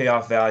 He could pay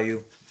off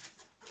value.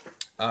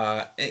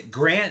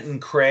 Grant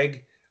and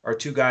Craig are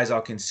two guys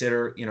I'll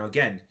consider,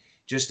 again,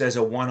 just as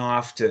a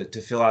one-off to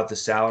fill out the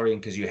salary,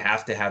 and because you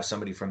have to have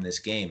somebody from this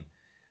game.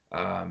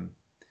 On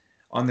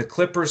the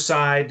Clippers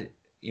side,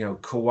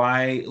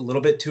 Kawhi, a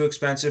little bit too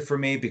expensive for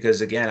me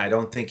because, again, I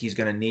don't think he's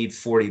going to need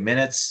 40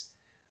 minutes.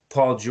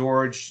 Paul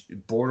George,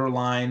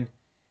 borderline.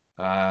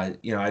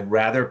 I'd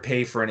rather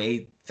pay for an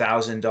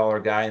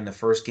 $8,000 guy in the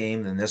first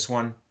game than this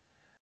one.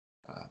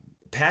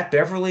 Pat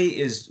Beverly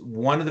is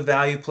one of the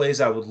value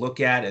plays I would look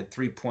at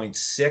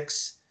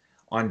 3.6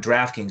 on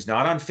DraftKings,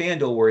 not on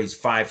FanDuel where he's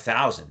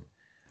 5,000.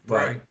 But,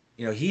 right.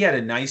 He had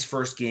a nice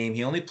first game.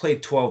 He only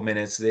played 12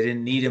 minutes. They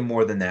didn't need him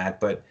more than that.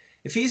 But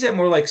if he's at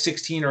more like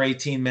 16 or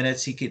 18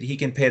 minutes, he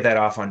can pay that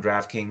off on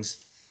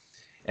DraftKings.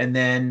 And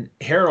then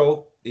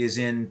Harrell is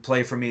in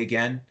play for me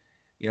again.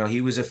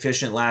 He was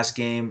efficient last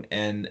game,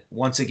 and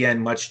once again,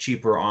 much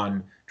cheaper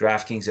on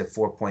DraftKings at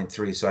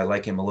 4.3. So I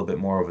like him a little bit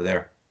more over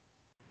there.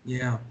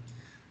 Yeah.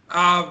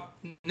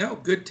 No,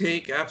 good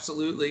take.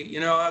 Absolutely.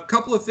 A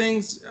couple of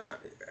things,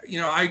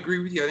 I agree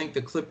with you. I think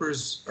the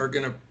Clippers are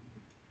going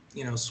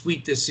to,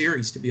 sweep this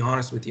series, to be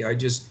honest with you.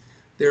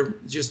 They're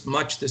just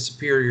much the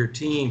superior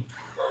team.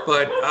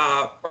 But,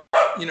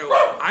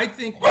 I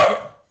think,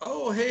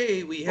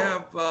 hey, we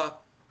have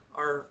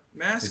our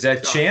mascot. Is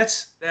that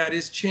Chance? That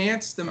is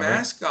Chance, the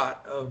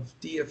mascot of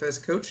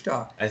DFS Coach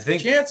Talk. I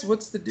think. Chance,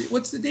 what's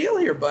the deal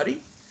here,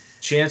 buddy?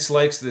 Chance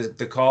likes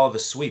the call of a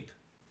sweep.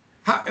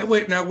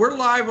 Wait, now we're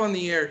live on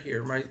the air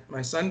here.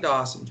 My son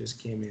Dawson just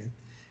came in.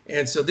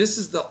 And so this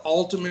is the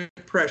ultimate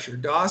pressure.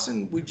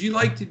 Dawson, would you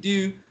like to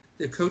do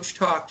the Coach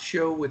Talk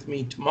show with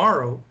me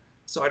tomorrow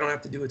so I don't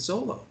have to do it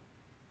solo?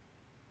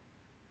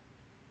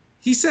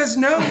 He says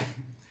no.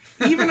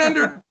 Even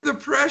under the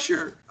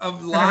pressure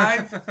of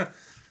live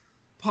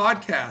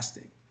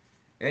podcasting.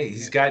 Hey,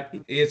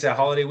 it's a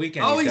holiday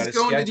weekend. He's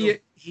going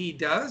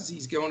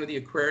He's going to the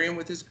aquarium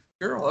with his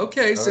girl.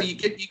 Okay, so you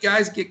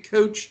guys get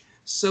Coach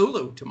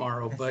solo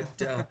tomorrow,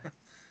 but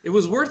it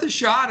was worth a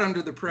shot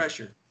under the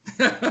pressure.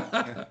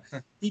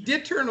 He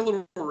did turn a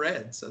little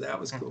red, so that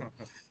was cool.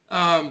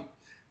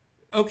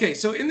 Okay,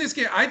 so in this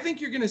game, I think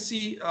you're going to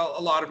see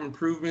a lot of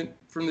improvement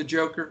from the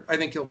Joker. I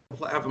think he'll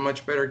have a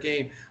much better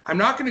game. I'm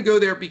not going to go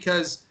there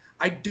because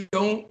I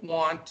don't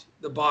want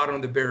the bottom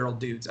of the barrel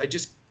dudes.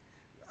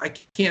 I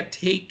can't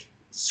take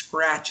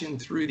scratching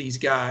through these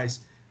guys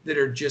that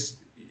are just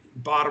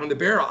bottom of the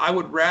barrel. I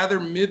would rather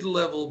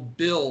mid-level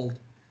build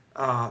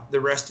the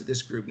rest of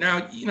this group.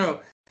 Now,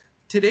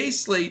 today's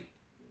slate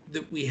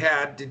that we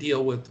had to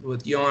deal with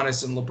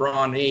Giannis and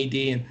LeBron and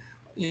AD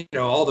and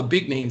all the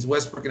big names,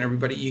 Westbrook and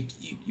everybody,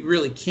 you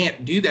really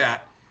can't do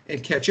that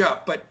and catch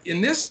up. But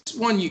in this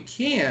one, you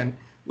can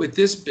with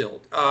this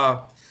build.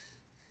 I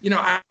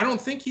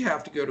don't think you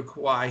have to go to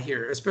Kawhi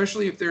here,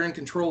 especially if they're in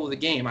control of the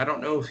game. I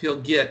don't know if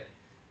he'll get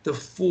the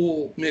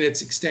full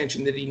minutes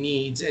extension that he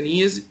needs, and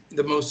he is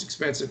the most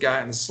expensive guy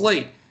on the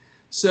slate.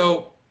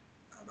 So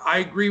I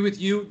agree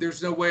with you.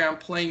 There's no way I'm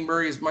playing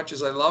Murray as much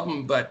as I love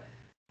him, but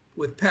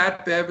with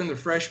Pat Bev and the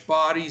fresh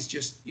bodies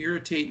just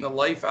irritating the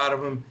life out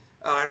of him,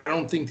 I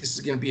don't think this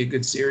is going to be a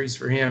good series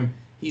for him.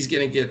 He's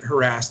going to get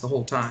harassed the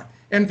whole time,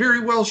 and very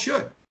well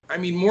should. I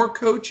mean, more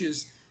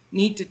coaches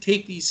need to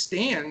take these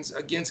stands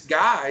against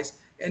guys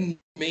and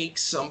make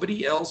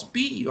somebody else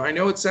beat you. I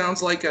know it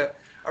sounds like a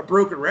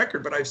broken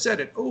record, but I've said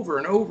it over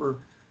and over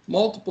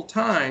multiple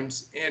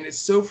times, and it's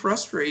so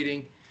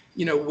frustrating,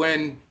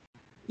 when,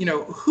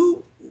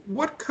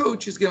 what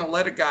coach is going to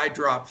let a guy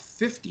drop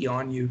 50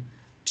 on you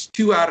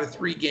 2 out of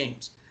 3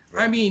 games?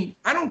 I mean,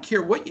 I don't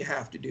care what you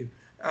have to do.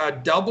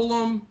 Double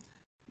them,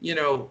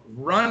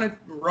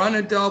 run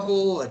a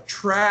double, a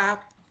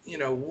trap,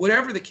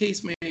 whatever the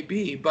case may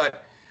be.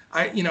 But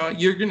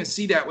you're going to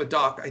see that with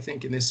Doc, I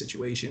think, in this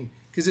situation,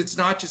 because it's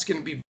not just going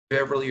to be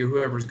Beverly or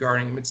whoever's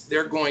guarding him.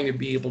 They're going to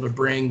be able to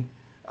bring,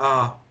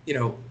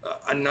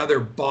 another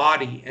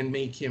body and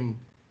make him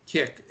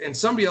kick. And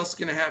somebody else is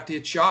going to have to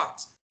hit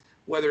shots,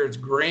 whether it's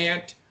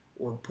Grant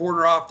or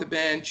Porter off the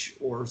bench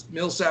or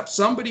Millsap.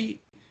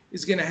 Somebody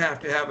is going to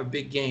have a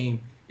big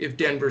game if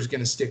Denver's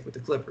going to stick with the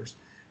Clippers.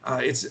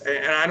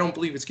 And I don't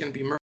believe it's going to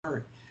be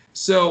Murray.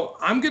 So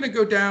I'm going to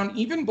go down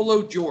even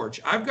below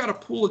George. I've got a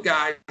pool of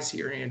guys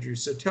here, Andrew.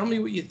 So tell me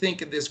what you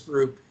think of this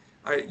group.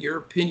 Your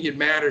opinion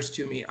matters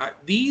to me.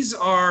 These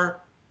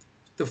are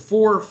the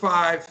 4 or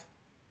 5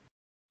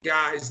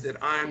 guys that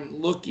I'm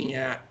looking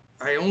at.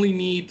 I only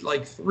need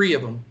like 3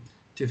 of them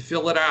to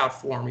fill it out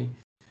for me.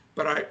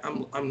 But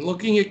I'm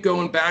looking at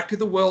going back to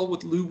the well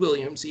with Lou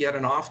Williams. He had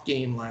an off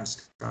game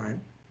last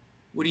time.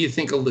 What do you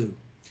think of Lou?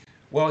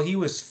 Well, he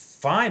was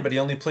fine, but he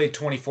only played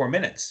 24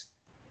 minutes.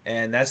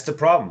 And that's the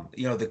problem.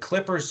 The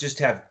Clippers just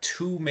have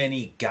too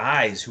many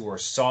guys who are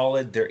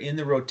solid. They're in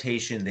the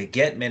rotation. They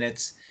get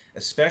minutes,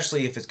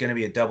 especially if it's going to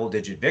be a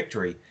double-digit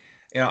victory.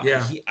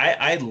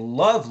 I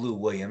love Lou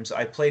Williams.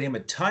 I played him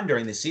a ton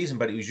during the season,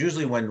 but it was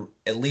usually when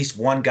at least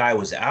one guy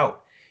was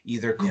out,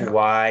 either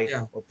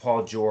Kawhi or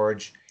Paul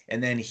George.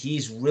 and then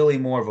he's really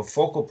more of a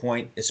focal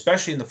point,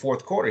 especially in the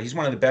fourth quarter. He's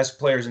one of the best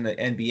players in the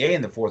NBA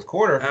in the fourth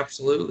quarter.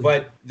 Absolutely.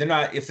 But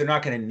if they're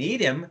not going to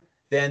need him,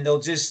 then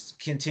they'll just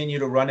continue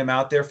to run him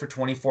out there for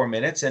 24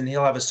 minutes, and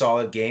he'll have a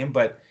solid game.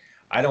 But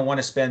I don't want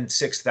to spend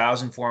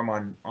 $6,000 for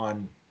him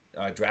on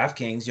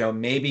DraftKings.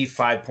 Maybe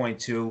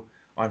 5.2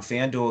 on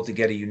FanDuel to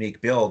get a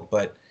unique build,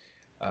 but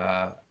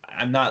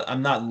I'm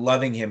not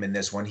loving him in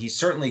this one. He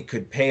certainly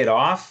could pay it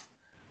off,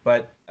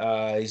 but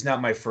he's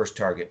not my first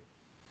target.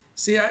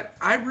 See,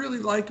 I really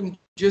like him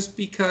just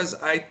because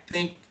I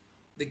think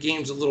the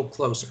game's a little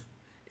closer.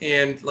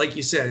 And like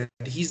you said,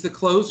 he's the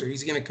closer.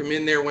 He's going to come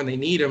in there when they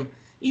need him.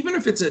 Even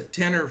if it's a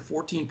 10 or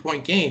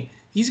 14-point game,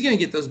 he's going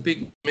to get those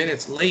big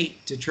minutes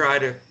late to try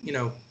to,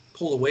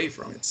 pull away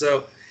from it.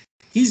 So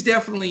he's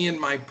definitely in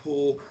my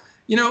pool.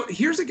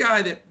 Here's a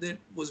guy that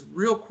was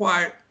real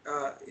quiet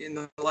in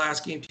the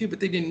last game too, but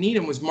they didn't need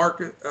him, was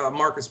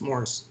Marcus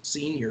Morris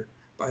Sr.,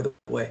 by the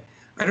way.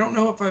 I don't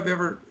know if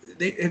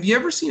have you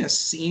ever seen a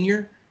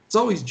senior? It's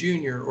always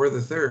junior or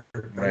the third,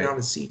 right. Not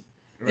a senior.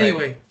 Right.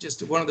 Anyway,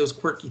 just one of those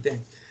quirky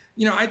things.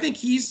 I think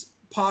he's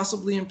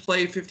possibly in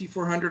play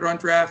 5,400 on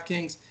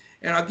DraftKings,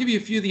 and I'll give you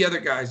a few of the other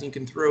guys. You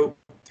can throw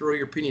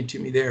your opinion to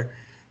me there.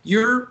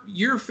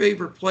 Your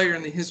favorite player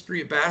in the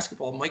history of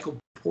basketball, Michael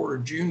Porter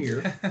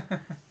Jr.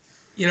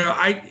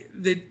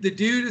 The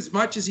dude, as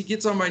much as he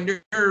gets on my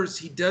nerves,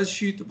 he does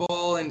shoot the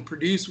ball and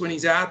produce when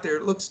he's out there.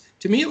 It looks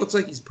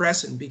like he's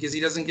pressing because he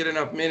doesn't get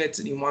enough minutes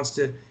and he wants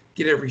to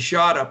get every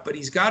shot up, but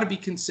he's got to be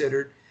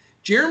considered.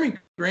 Jeremy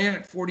Grant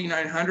at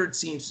 4,900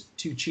 seems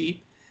too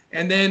cheap.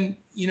 And then,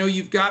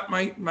 you've got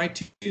my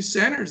two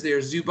centers there,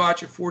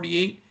 Zubac at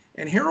 48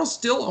 and Harrell's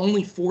still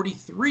only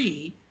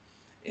 43.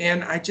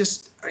 And I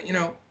just, I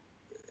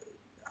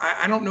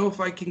don't know if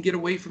I can get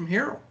away from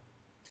Harrell.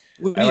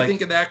 What do you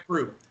think of that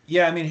group?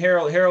 Yeah, I mean,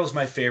 Harrell's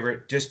my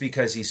favorite just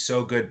because he's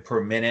so good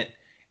per minute,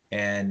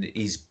 and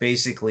he's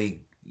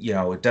basically,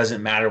 it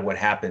doesn't matter what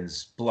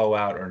happens,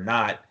 blowout or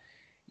not.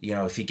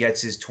 If he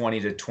gets his 20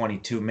 to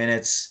 22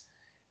 minutes,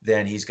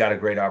 then he's got a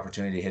great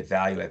opportunity to hit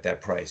value at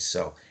that price.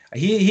 So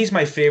he's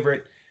my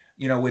favorite.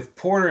 With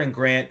Porter and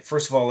Grant,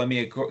 first of all, let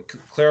me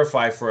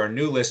clarify for our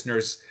new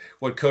listeners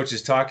what Coach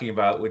is talking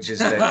about, which is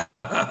that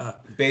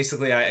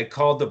basically I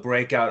called the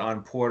breakout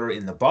on Porter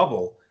in the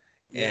bubble.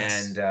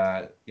 Yes.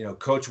 And,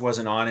 Coach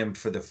wasn't on him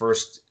for the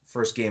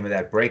first game of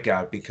that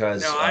breakout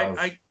because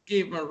I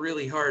gave him a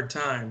really hard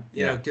time,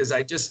 because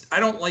I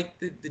don't like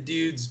the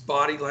dude's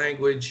body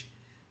language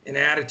and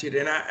attitude.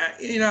 And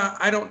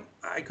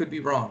I could be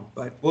wrong,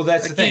 but well,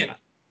 that's the thing.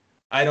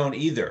 I don't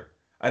either.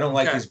 I don't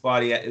like his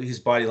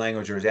body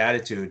language or his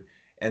attitude.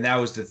 And that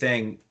was the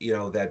thing,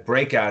 that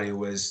breakout,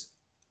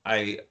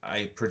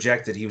 I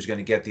projected he was going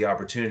to get the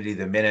opportunity,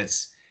 the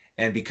minutes.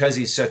 And because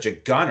he's such a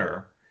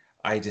gunner,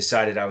 I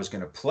decided I was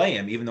going to play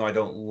him, even though I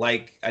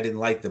didn't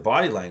like the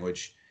body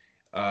language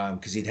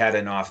because he'd had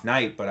an off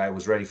night, but I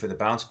was ready for the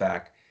bounce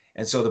back.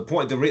 And so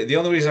the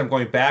only reason I'm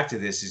going back to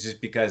this is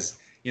just because,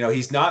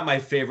 he's not my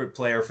favorite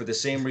player for the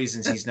same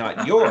reasons he's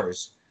not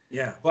yours.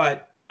 Yeah.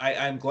 But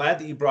I'm glad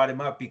that you brought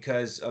him up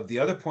because of the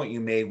other point you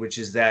made, which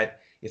is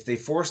that if they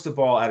force the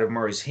ball out of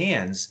Murray's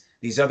hands,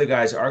 these other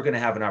guys are going to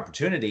have an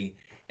opportunity.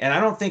 And I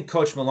don't think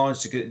Coach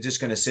Malone's just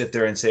going to sit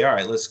there and say, all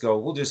right, let's go.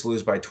 We'll just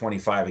lose by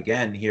 25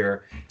 again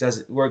here.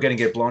 We're going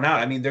to get blown out.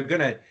 I mean, they're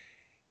going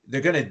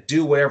to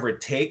do whatever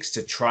it takes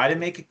to try to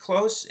make it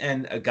close.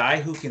 And a guy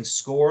who can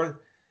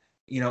score,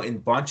 in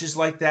bunches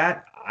like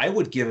that, I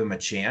would give him a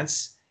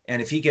chance.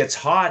 And if he gets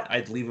hot,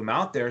 I'd leave him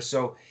out there.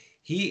 So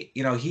he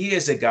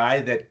is a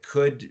guy that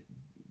could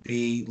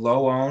be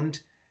low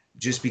owned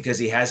just because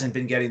he hasn't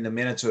been getting the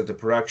minutes or the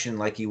production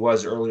like he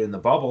was earlier in the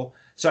bubble.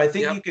 So I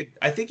think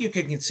you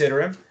could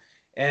consider him.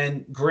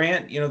 And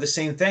Grant, the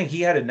same thing.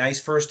 He had a nice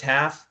first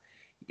half.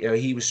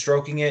 He was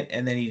stroking it,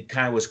 and then he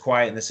kind of was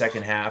quiet in the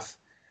second half.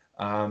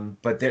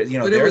 But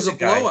it was a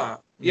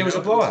blowout. It was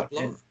a blowout.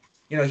 And,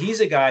 he's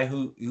a guy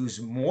who's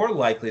more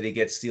likely to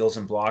get steals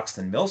and blocks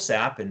than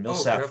Millsap, and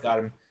Millsap got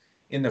him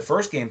in the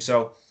first game.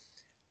 So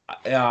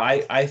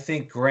I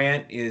think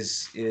Grant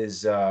is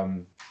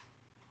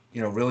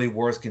really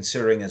worth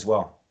considering as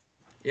well.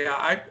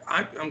 Yeah,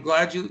 I'm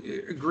glad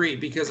you agree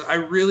because I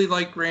really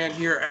like Grant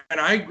here,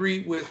 and I agree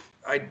with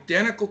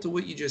identical to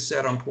what you just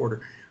said on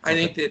Porter. I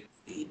think that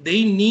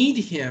they need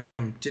him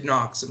to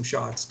knock some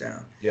shots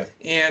down. Yeah.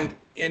 And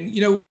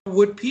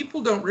what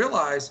people don't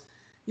realize,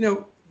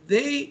 do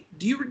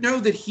you know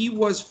that he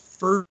was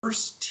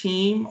first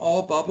team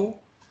all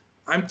bubble?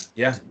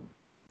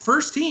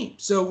 First team.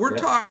 So we're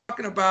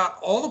talking about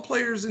all the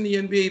players in the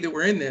NBA that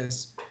were in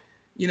this.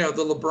 The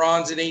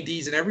LeBrons and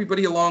ADs and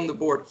everybody along the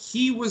board.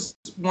 He was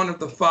one of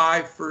the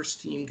 5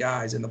 first-team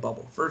guys in the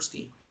bubble, first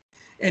team.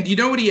 And do you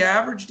know what he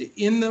averaged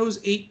in those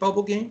 8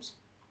 bubble games?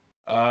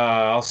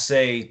 I'll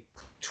say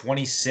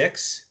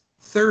 26.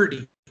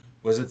 30.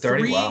 Was it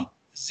 30? Wow.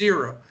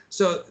 0.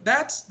 So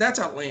that's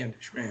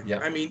outlandish, man. Yeah.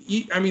 I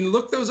mean,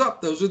 look those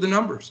up. Those are the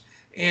numbers.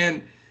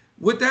 And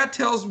what that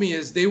tells me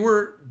is they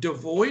were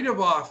devoid of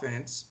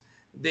offense.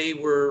 They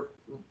were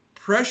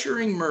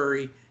pressuring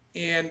Murray,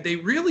 and they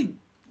really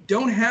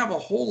don't have a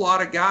whole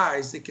lot of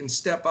guys that can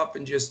step up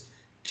and just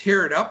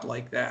tear it up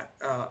like that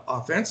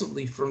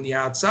offensively from the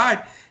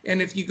outside.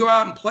 And if you go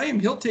out and play him,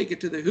 he'll take it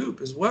to the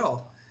hoop as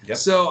well. Yep.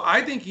 So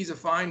I think he's a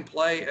fine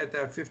play at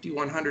that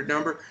 5,100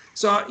 number.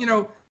 So,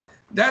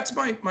 that's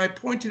my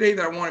point today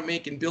that I want to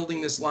make in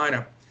building this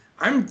lineup.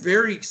 I'm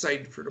very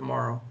excited for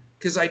tomorrow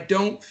because I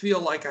don't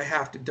feel like I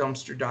have to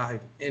dumpster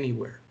dive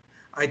anywhere.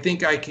 I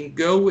think I can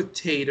go with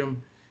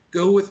Tatum,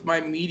 go with my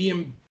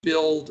medium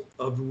build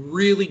of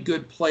really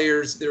good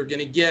players that are going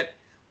to get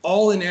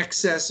all in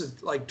excess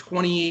of like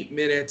 28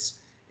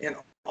 minutes and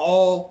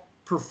all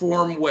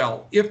perform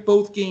well if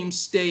both games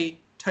stay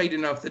tight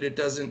enough that it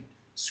doesn't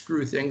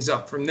screw things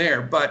up from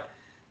there. But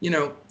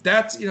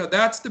that's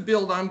the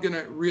build I'm going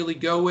to really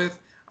go with.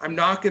 I'm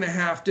not going to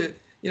have to,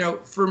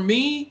 for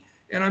me,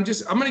 and I'm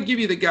going to give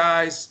you the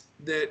guys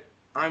that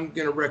I'm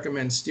going to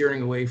recommend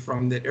steering away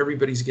from that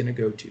everybody's going to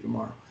go to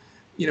tomorrow.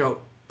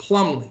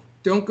 Plumlee.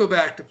 Don't go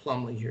back to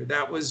Plumlee here.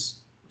 That was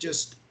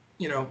just,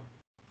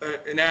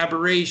 an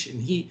aberration.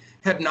 He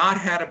had not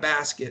had a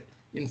basket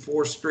in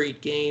 4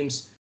 straight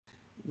games.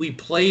 We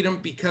played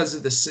him because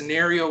of the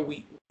scenario.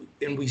 We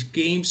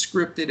game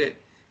scripted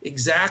it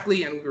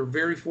exactly, and we were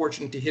very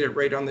fortunate to hit it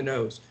right on the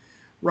nose.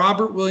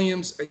 Robert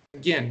Williams,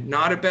 again,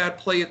 not a bad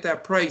play at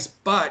that price,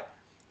 but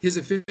his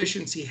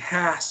efficiency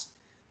has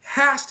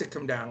to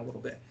come down a little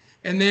bit.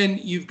 And then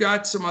you've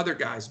got some other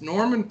guys.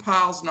 Norman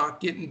Powell's not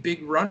getting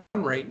big run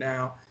right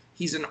now.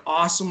 He's an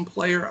awesome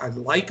player. I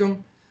like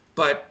him.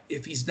 But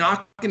if he's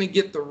not going to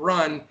get the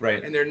run,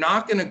 right, and they're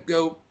not going to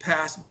go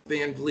past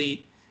Van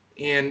Vliet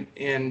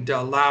and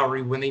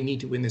Lowry when they need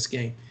to win this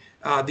game.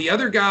 The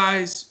other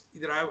guys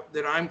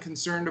that I'm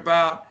concerned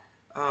about,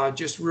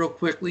 just real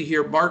quickly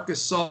here, Marc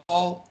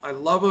Gasol. I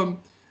love him.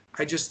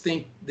 I just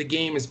think the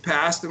game is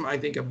past him. I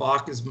think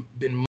Ibaka's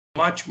been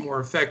much more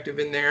effective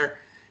in there.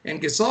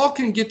 And Gasol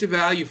can get to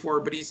value for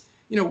it, but he's,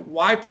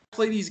 why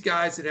play these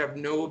guys that have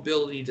no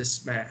ability to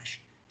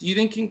smash? Do you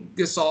think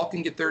Gasol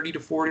can get 30 to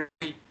 40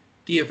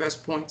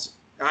 DFS points?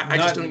 I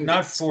just don't even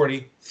not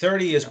 40.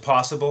 30 is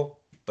possible,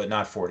 but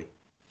not 40.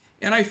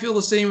 And I feel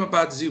the same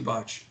about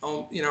Zubac.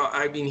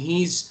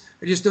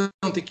 I just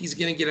don't think he's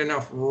going to get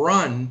enough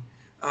run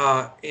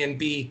and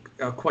be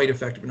quite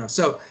effective enough.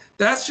 So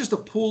that's just a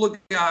pool of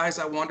guys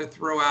I want to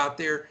throw out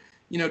there.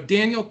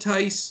 Daniel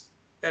Tice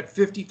at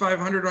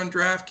 5,500 on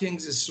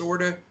DraftKings is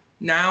sort of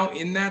now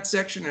in that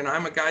section, and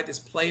I'm a guy that's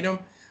played him.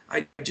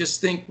 I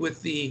just think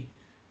with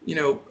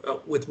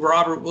with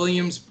Robert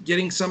Williams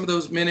getting some of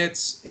those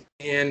minutes,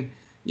 and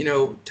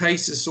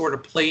Tice has sort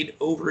of played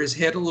over his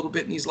head a little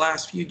bit in these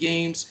last few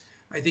games.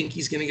 I think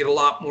he's going to get a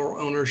lot more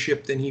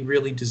ownership than he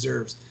really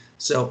deserves.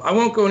 So I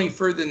won't go any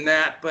further than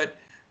that, but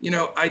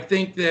I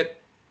think that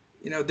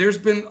there's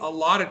been a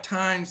lot of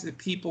times that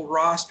people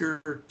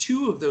roster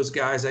 2 of those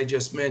guys I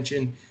just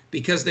mentioned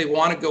because they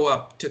want to go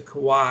up to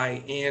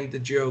Kawhi and the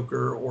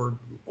Joker or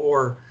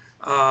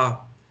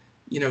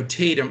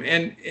Tatum.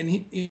 And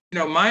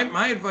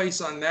my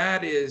advice on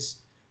that is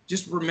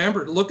just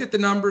remember, look at the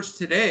numbers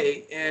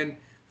today, and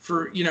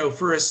for a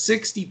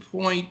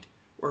 60-point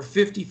or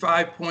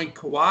 55-point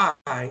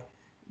Kawhi,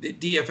 the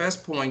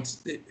DFS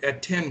points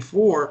at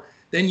 10-4,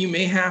 then you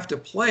may have to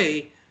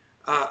play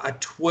a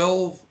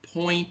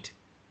 12-point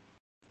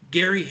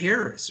Gary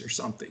Harris or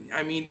something.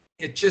 I mean,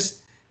 it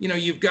just,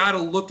 you've got to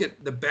look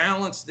at the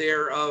balance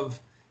there of,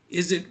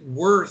 is it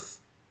worth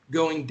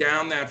going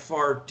down that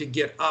far to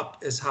get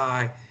up as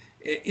high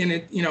in a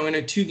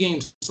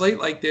 2-game slate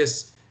like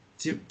this?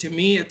 To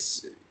me,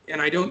 it's,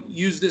 and I don't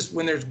use this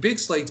when there's big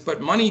slates, but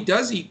money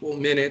does equal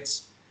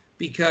minutes,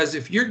 because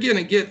if you're going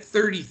to get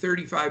 30,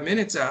 35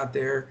 minutes out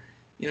there,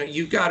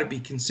 you've got to be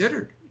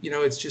considered.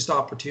 It's just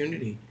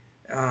opportunity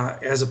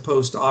as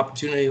opposed to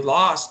opportunity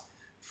lost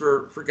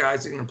for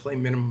guys that are going to play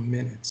minimum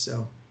minutes.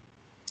 So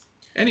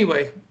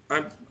anyway,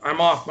 I'm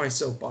off my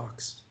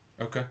soapbox.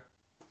 Okay.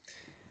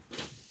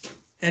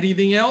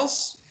 Anything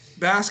else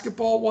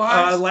basketball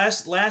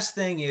wise? Last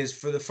thing is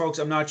for the folks,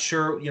 I'm not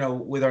sure,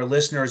 with our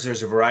listeners,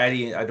 there's a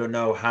variety. I don't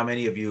know how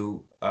many of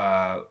you,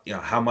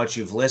 how much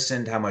you've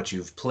listened, how much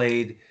you've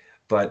played.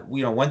 But,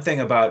 one thing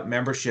about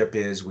membership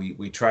is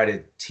we try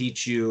to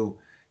teach you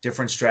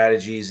different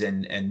strategies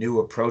and new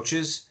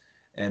approaches.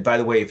 And by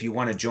the way, if you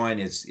want to join,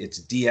 it's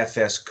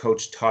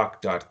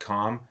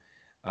dfscoachtalk.com.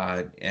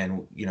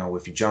 And,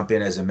 if you jump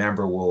in as a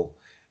member, we'll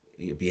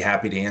be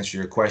happy to answer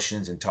your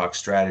questions and talk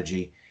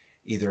strategy,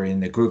 either in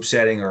the group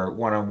setting or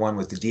one-on-one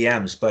with the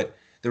DMs. But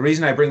the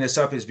reason I bring this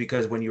up is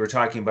because when you were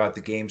talking about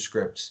the game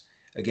scripts,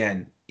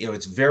 again,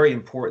 it's very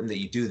important that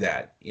you do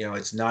that.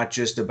 It's not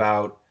just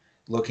about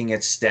looking at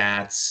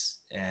stats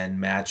and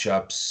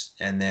matchups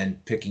and then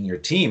picking your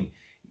team,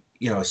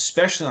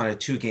 especially on a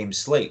 2-game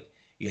slate.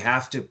 You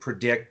have to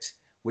predict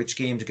which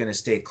game's going to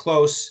stay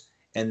close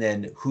and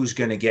then who's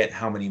going to get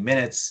how many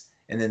minutes.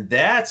 And then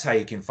that's how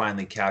you can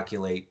finally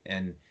calculate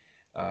and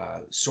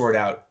sort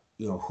out,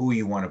 who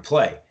you want to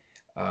play.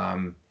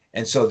 And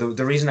so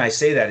the reason I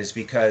say that is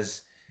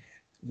because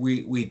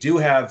we do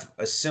have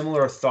a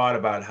similar thought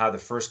about how the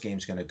first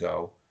game's going to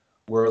go.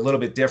 We're a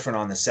little bit different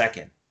on the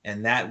second.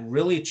 and that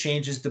really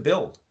changes the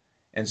build.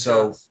 And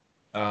so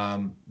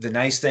the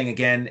nice thing,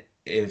 again,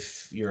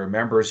 if you're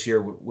members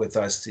here with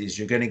us, is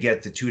you're going to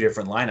get the two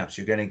different lineups.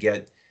 You're going to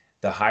get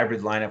the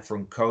hybrid lineup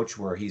from Coach,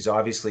 where he's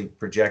obviously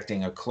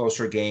projecting a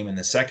closer game in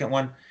the second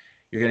one.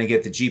 You're going to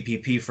get the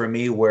GPP from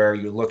me, where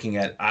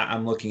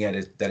I'm looking at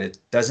it that it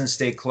doesn't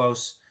stay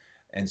close.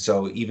 And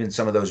so even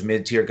some of those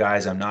mid-tier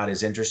guys I'm not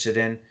as interested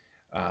in.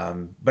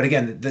 But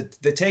again,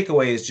 the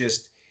takeaway is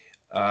just,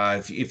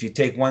 if you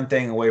take one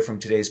thing away from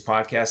today's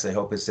podcast, I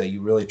hope it's that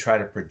you really try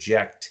to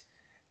project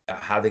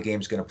how the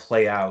game's going to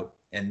play out,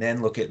 and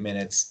then look at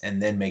minutes, and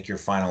then make your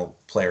final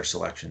player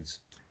selections.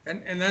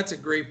 And that's a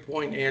great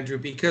point, Andrew,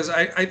 because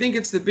I think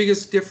it's the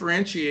biggest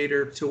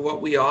differentiator to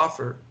what we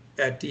offer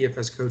at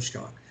DFS Coach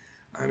Talk.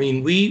 I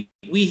mean, we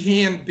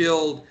hand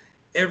build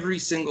every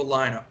single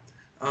lineup.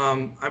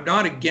 I'm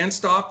not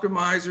against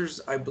optimizers.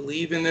 I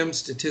believe in them.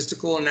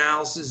 Statistical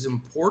analysis is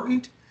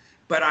important,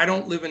 but I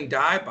don't live and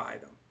die by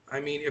them. I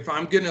mean, if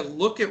I'm going to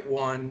look at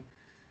one,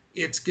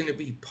 it's going to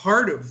be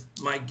part of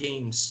my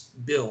game's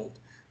build.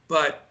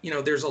 But,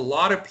 there's a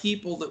lot of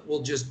people that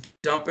will just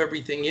dump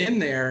everything in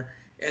there,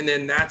 and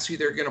then that's who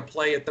they're going to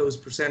play at those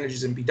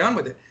percentages and be done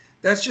with it.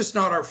 That's just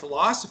not our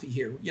philosophy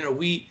here.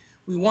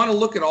 We want to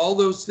look at all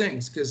those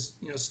things because,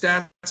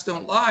 stats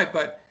don't lie.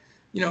 But,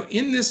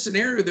 in this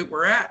scenario that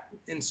we're at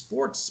in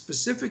sports,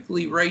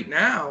 specifically right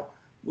now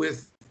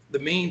with the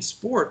main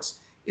sports,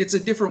 it's a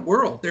different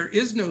world. There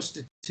is no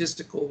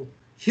statistical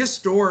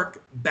historic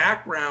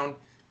background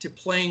to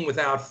playing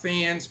without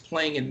fans,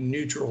 playing in a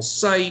neutral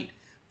site,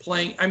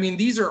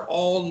 these are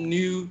all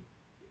new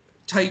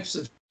types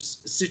of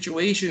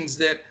situations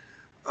that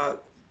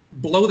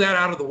blow that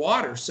out of the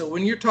water. So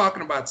when you're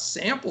talking about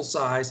sample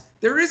size,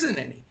 there isn't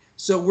any.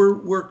 So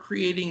we're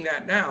creating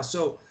that now.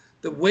 So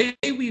the way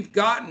we've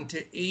gotten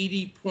to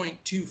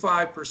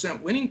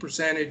 80.25% winning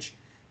percentage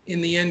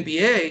in the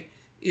NBA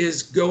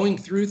is going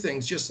through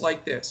things just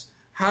like this.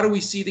 How do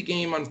we see the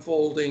game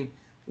unfolding?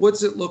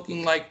 What's it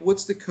looking like?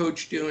 What's the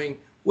coach doing?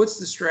 What's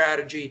the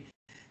strategy?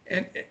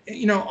 And,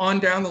 on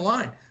down the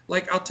line.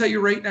 Like, I'll tell you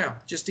right now,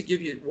 just to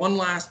give you one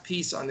last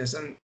piece on this,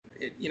 and,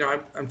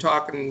 I'm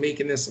talking and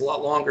making this a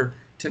lot longer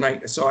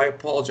tonight, so I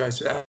apologize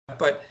for that.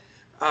 But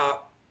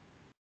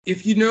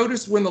if you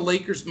notice when the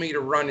Lakers made a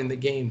run in the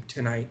game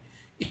tonight,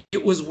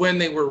 it was when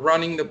they were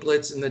running the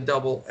blitz and the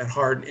double at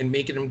Harden and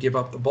making him give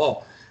up the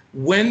ball.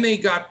 When they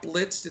got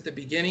blitzed at the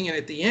beginning and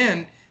at the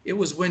end, it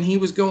was when he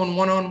was going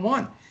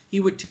one-on-one.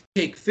 He would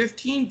take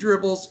 15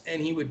 dribbles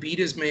and he would beat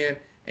his man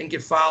and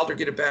get fouled or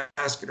get a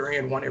basket or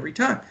and one every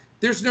time.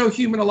 There's no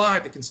human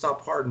alive that can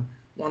stop Harden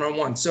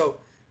one-on-one. So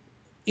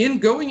in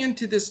going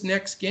into this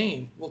next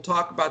game, we'll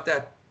talk about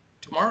that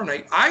tomorrow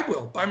night. I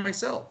will by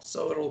myself.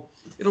 So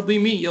it'll be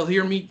me. You'll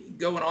hear me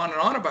going on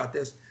and on about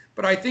this.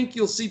 But I think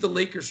you'll see the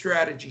Lakers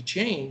strategy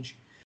change.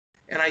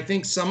 And I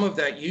think some of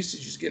that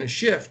usage is going to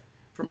shift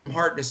from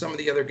Harden to some of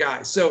the other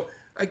guys. So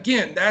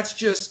again, that's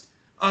just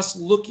us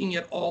looking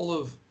at all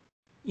of,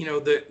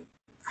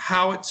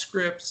 how it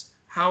scripts,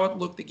 how it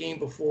looked the game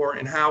before,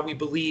 and how we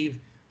believe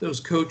those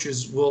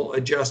coaches will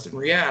adjust and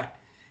react.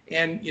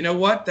 And you know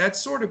what?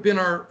 That's sort of been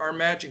our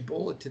magic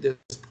bullet to this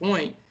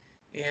point.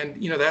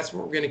 And, that's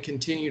what we're going to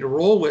continue to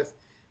roll with.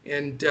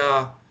 And,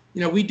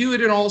 we do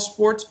it in all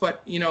sports,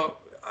 but, DFS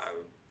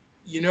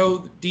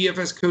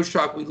Coach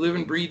Talk, we live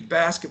and breathe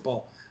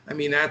basketball. I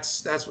mean,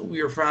 that's what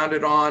we were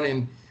founded on.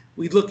 And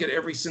we look at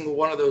every single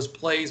one of those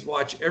plays,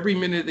 watch every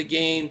minute of the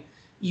game,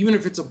 even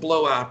if it's a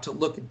blowout, to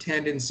look at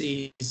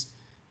tendencies,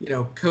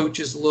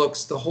 coaches'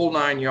 looks, the whole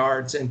 9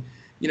 yards. And,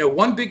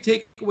 one big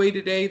takeaway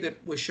today that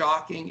was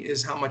shocking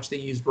is how much they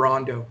used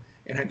Rondo,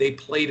 and they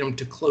played him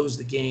to close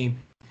the game,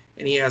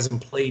 and he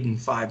hasn't played in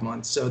 5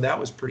 months. So that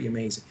was pretty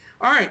amazing.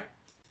 All right,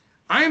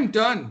 I am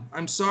done.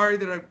 I'm sorry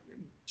that I'm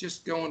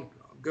just going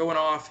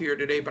off here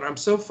today, but I'm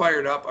so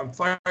fired up. I'm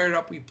fired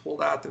up. We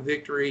pulled out the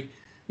victory.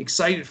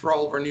 Excited for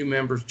all of our new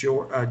members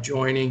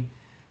joining.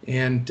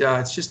 And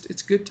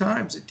it's good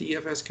times at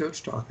DFS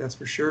Coach Talk, that's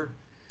for sure.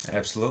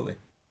 Absolutely.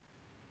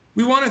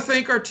 We want to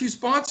thank our two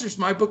sponsors,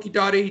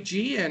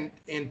 mybookie.ag and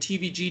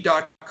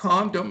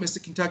tvg.com. Don't miss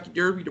the Kentucky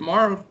Derby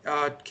tomorrow.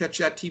 Catch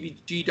that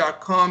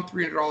tvg.com,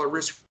 $300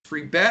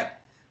 risk-free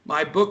bet.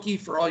 MyBookie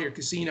for all your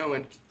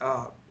casino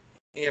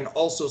and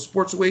also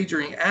sports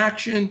wagering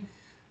action.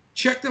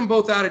 Check them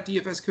both out at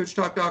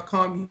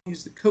dfscoachtalk.com.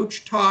 Use the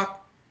Coach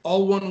Talk,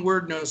 all one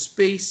word, no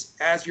space,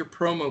 as your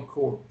promo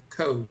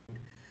code.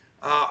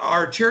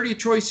 Our charity of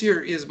choice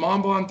here is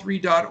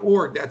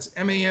mambon3.org. That's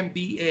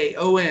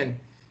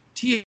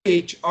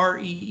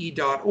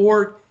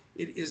MAMBAONTHREE.org.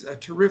 It is a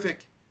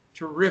terrific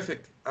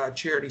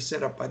charity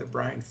set up by the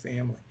Bryan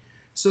family.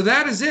 So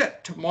that is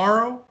it.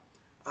 Tomorrow,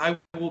 I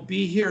will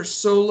be here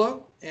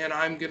solo, and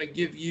I'm going to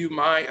give you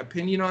my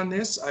opinion on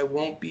this. I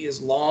won't be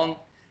as long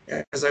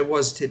as I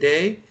was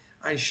today.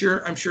 I'm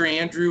sure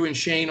Andrew and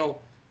Shane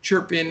will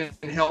chirp in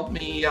and help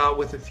me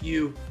with a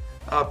few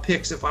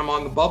picks if I'm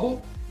on the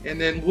bubble. And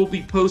then we'll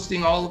be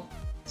posting all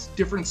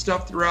different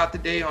stuff throughout the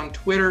day on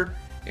Twitter.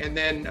 And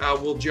then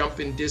we'll jump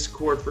in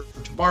Discord for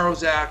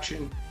tomorrow's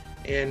action.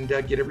 and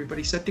get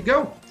everybody set to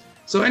go.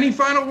 So any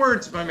final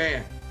words, my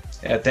man?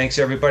 Yeah, thanks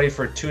everybody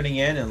for tuning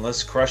in, and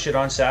let's crush it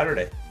on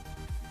Saturday.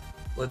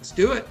 Let's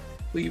do it.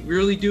 We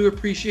really do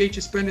appreciate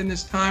you spending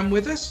this time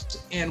with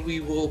us, and we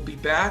will be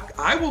back.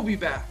 I will be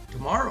back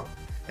tomorrow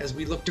as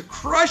we look to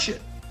crush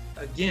it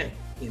again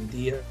in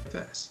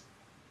DFS.